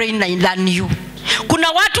better brain than you. Kuna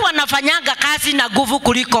watu wanafanyanga kazi na nguvu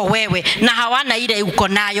kuliko wewe na hawana ile uko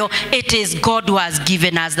nayo. It is God who has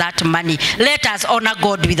given us that money. Let us honor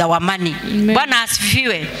God with our money. Bwana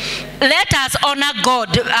asifiwe. Let us honor God.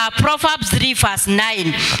 Proverbs 3 verse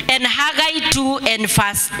 9 and Haggai 2 and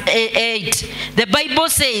verse 8. The Bible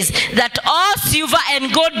says that all silver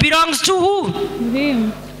and gold belongs to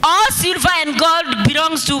who? All silver and gold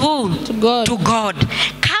belongs to who? To God. To God.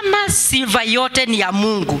 Kama silver yote ni ya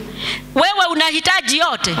Mungu, wewe unahitaji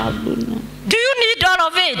yote? Do you need all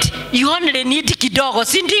of it? You only need kidogo,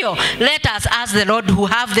 si ndio? Let us ask the Lord who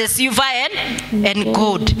have the silver and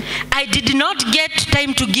gold. I did not get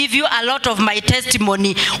time to give you a lot of my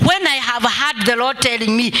testimony when I have heard the Lord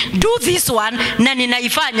telling me, do this one, na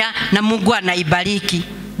ninaifanya na Mungu anaibariki.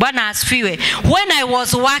 Bwana asifiwe. When I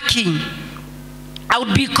was working, I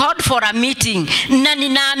would be called for a meeting. Na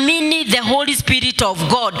ninaamini the Holy Spirit of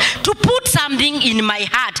God to put something in my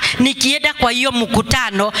heart. Nikienda kwa hiyo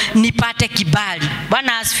mkutano nipate kibali.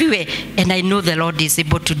 Bwana asifiwe. And I know the Lord is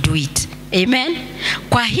able to do it. Amen.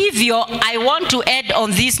 Kwa hivyo, I want to add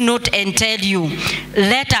on this note and tell you,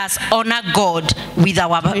 let us honor God with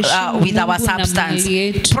our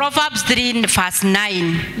substance. Proverbs 3 verse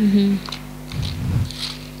 9.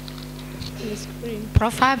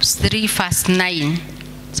 Proverbs 3 verse 9.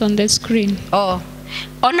 It's on the screen. Oh,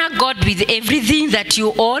 honor God with everything that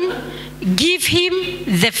you own. Give him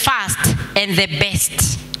the first and the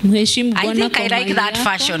best. I think I like that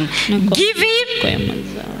fashion. Give him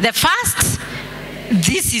the first.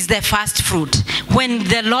 This is the first fruit. When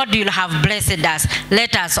the Lord will have blessed us,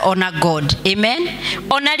 let us honor God. Amen.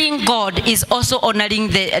 Honoring God is also honoring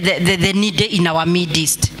the needy in our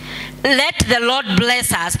midst. Let the Lord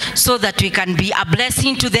bless us so that we can be a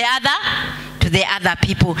blessing to the other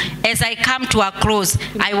people. As I come to a close,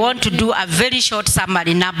 I want to do a very short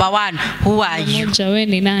summary. Number 1, who are you?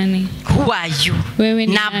 Who are you?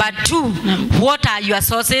 Number 2, what are your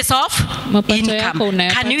sources of income?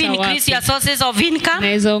 Can you increase your sources of income?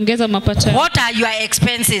 What are your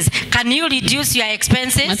expenses? Can you reduce your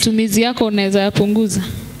expenses?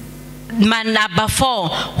 Number 4,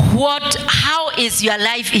 how is your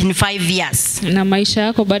life in 5 years? Na maisha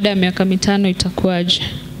yako baada ya miaka 5 itakuwaje?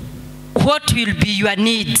 What will be your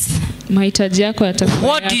needs? Mahitaji yako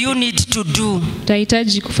yatakuwa. What do you need to do?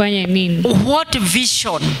 Utahitaji kufanya nini? What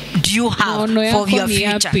vision do you have for your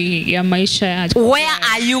future? Ya maisha yako. Where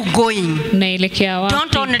are you going? Unaelekea wapi?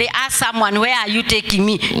 Don't only ask someone, where are you taking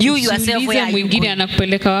me? You yourself, where are you going? Mwingine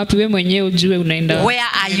anakupeleka wapi, wewe mwenyewe ujue unaenda wapi. Where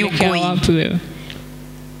are you going? Wapi wewe?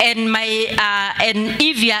 And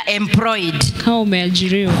if you are employed,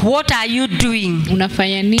 what are you doing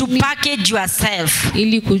to package yourself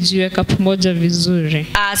ili kujiweka pamoja vizuri,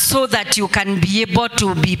 so that you can be able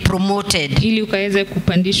to be promoted, ili ukaweze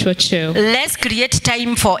kupandishwa cheo. Let's create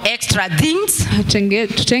time for extra things.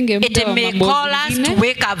 It may call us to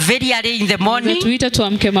wake up very early in the morning,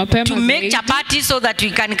 to make chapati so that we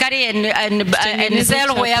can carry and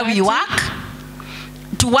sell where we work,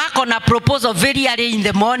 to work on a proposal very early in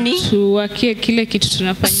the morning, so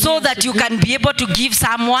that you can be able to give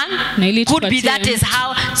someone. Could be that is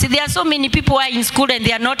how. See, there are so many people who are in school and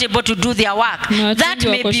they are not able to do their work. That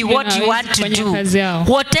may be what you want to do.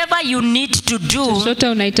 Whatever you need to do,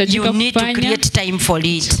 you need to create time for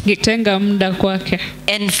it.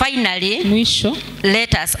 And finally,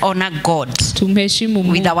 let us honor God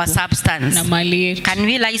with our substance. Can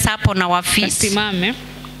we rise up on our feet?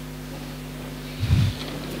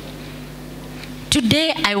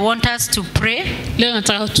 Today I want us to pray.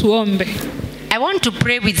 I want to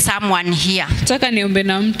pray with someone here.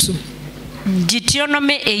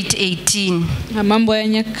 Deuteronomy 8:18.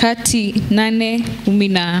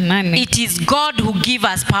 It is God who gives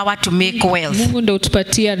us power to make wealth. You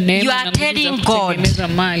are telling God,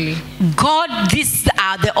 God, these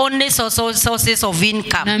are the only sources of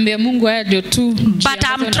income. But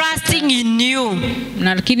I'm trusting in you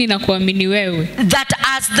that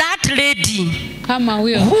as that lady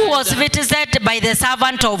who was visited by the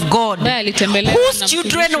servant of God, whose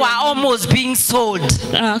children were almost being sold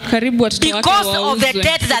because of the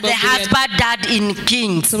debt that the husband died in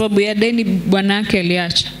Kings.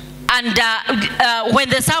 And when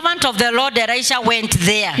the servant of the Lord Elisha went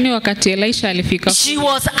there, she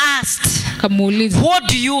was asked, what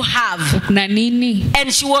do you have?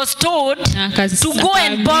 And she was told to go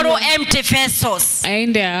and borrow empty vessels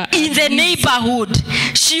in the neighborhood.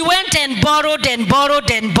 She went and borrowed and borrowed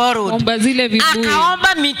and borrowed.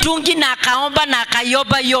 Akaomba mitungi na akaomba na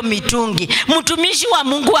akayoba hiyo mitungi. Mtumishi wa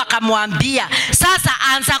Mungu akamwambia, sasa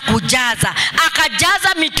anza kujaza.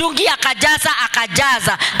 Akajaza mitungi, akajaza.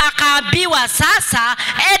 Akaambiwa sasa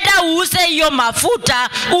enda uuze hiyo mafuta,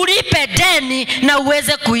 ulipe deni na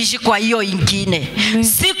uweze kuishi kwa hiyo ingine.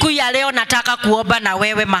 Siku ya leo nataka kuomba na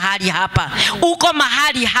wewe mahali hapa. Uko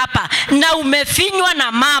mahali hapa na umefinywa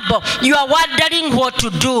na mambo. You are wondering what to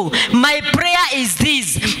do. My prayer is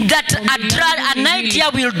this, that an idea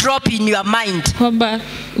will drop in your mind.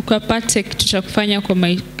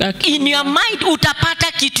 In your mind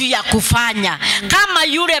utapata kitu ya kufanya. Kama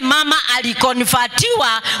yule mama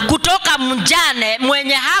alikonvertiwa kutoka mjane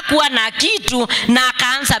mwenye hakuwa na kitu na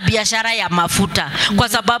akaanza biashara ya mafuta, kwa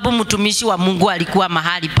sababu mtumishi wa Mungu alikuwa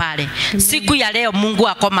mahali pale. Siku ya leo Mungu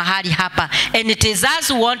ako mahali hapa, and it is us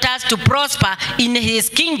who want us to prosper in his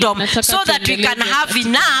kingdom, so that we can have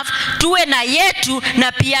enough tuwe na yetu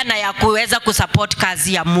na pia na ya kuweza kusupport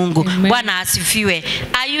kazi ya Mungu. Bwana asifiwe.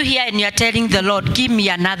 Are you here and you are telling the Lord, give me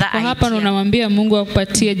another idea? Hapa unamwambia Mungu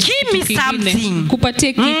akupatie kitu kingine,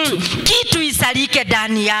 kupatie kitu isalike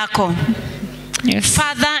ndani yako. Yes.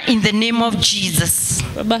 Father, in the name of Jesus.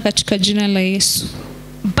 Baba, katika jina la Yesu.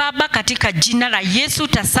 Baba, katika jina la Yesu,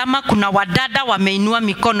 tasama kuna wadada wameinua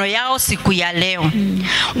mikono yao siku ya leo.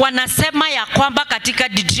 Wanasema ya kwamba katika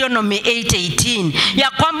Deuteronomy 8:18 ya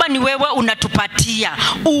kwamba ni wewe unatupatia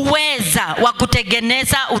uweza wa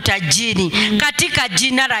kutengeneza utajiri. Katika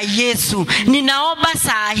jina la Yesu, ninaomba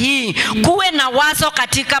saa hii kuwe na wazo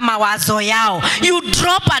katika mawazo yao. You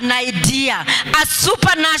drop an idea, a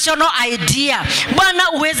supernatural idea.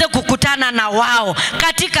 Bwana, uweze kukutana na wao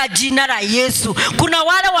katika jina la Yesu. Kuna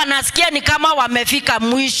wale wanasikia ni kama wamefika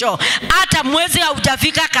mwisho, hata mwezi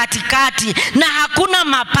haujafika katikati na hakuna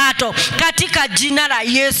mapato. Katika jina la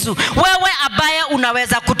Yesu, wewe ambaye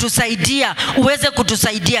unaweza kutusaidia, uweze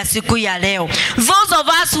kutusaidia siku ya leo. Those of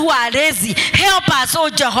us who are lazy, help us, oh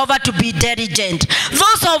Jehovah, to be diligent.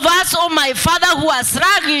 Those of us, oh my Father, who are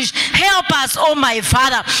sluggish, help us, oh my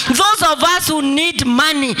Father. Those of us who need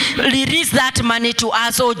money, release that money to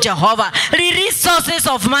us, oh Jehovah. Release sources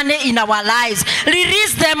of money in our lives.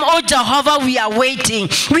 Release them, oh Jehovah. We are waiting.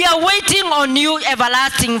 We are waiting on you,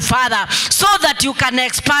 everlasting Father, so that you can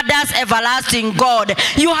expand us, everlasting God.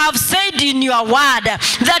 You have said in your word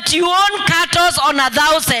that you own cattle on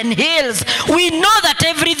 1,000 hills. We know that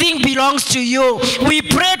everything belongs to you. We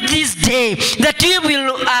pray this day that you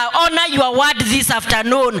will honor your word this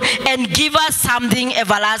afternoon and give us something,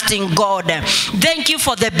 everlasting God. Thank you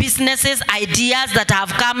for the businesses, ideas that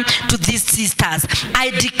have come to these sisters.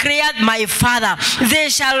 I declare, my Father, they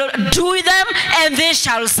shall do them and they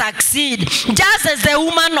shall succeed. Just as the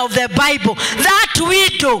woman of the Bible, that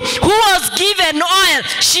widow who was given oil,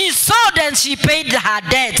 she sold and she paid her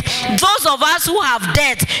debt. Those of us who have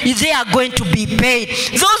debt, they are going to be paid.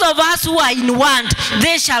 Those of us who are in want,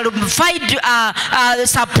 they shall find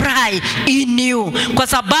supply in you. Kwa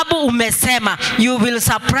sababu umesema, you will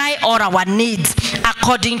supply all our needs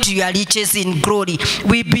according to your riches in glory.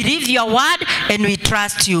 We believe your word and we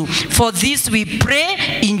trust you. For this we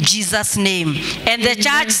pray in Jesus' name. And the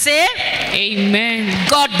church say, Amen.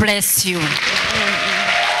 God bless you.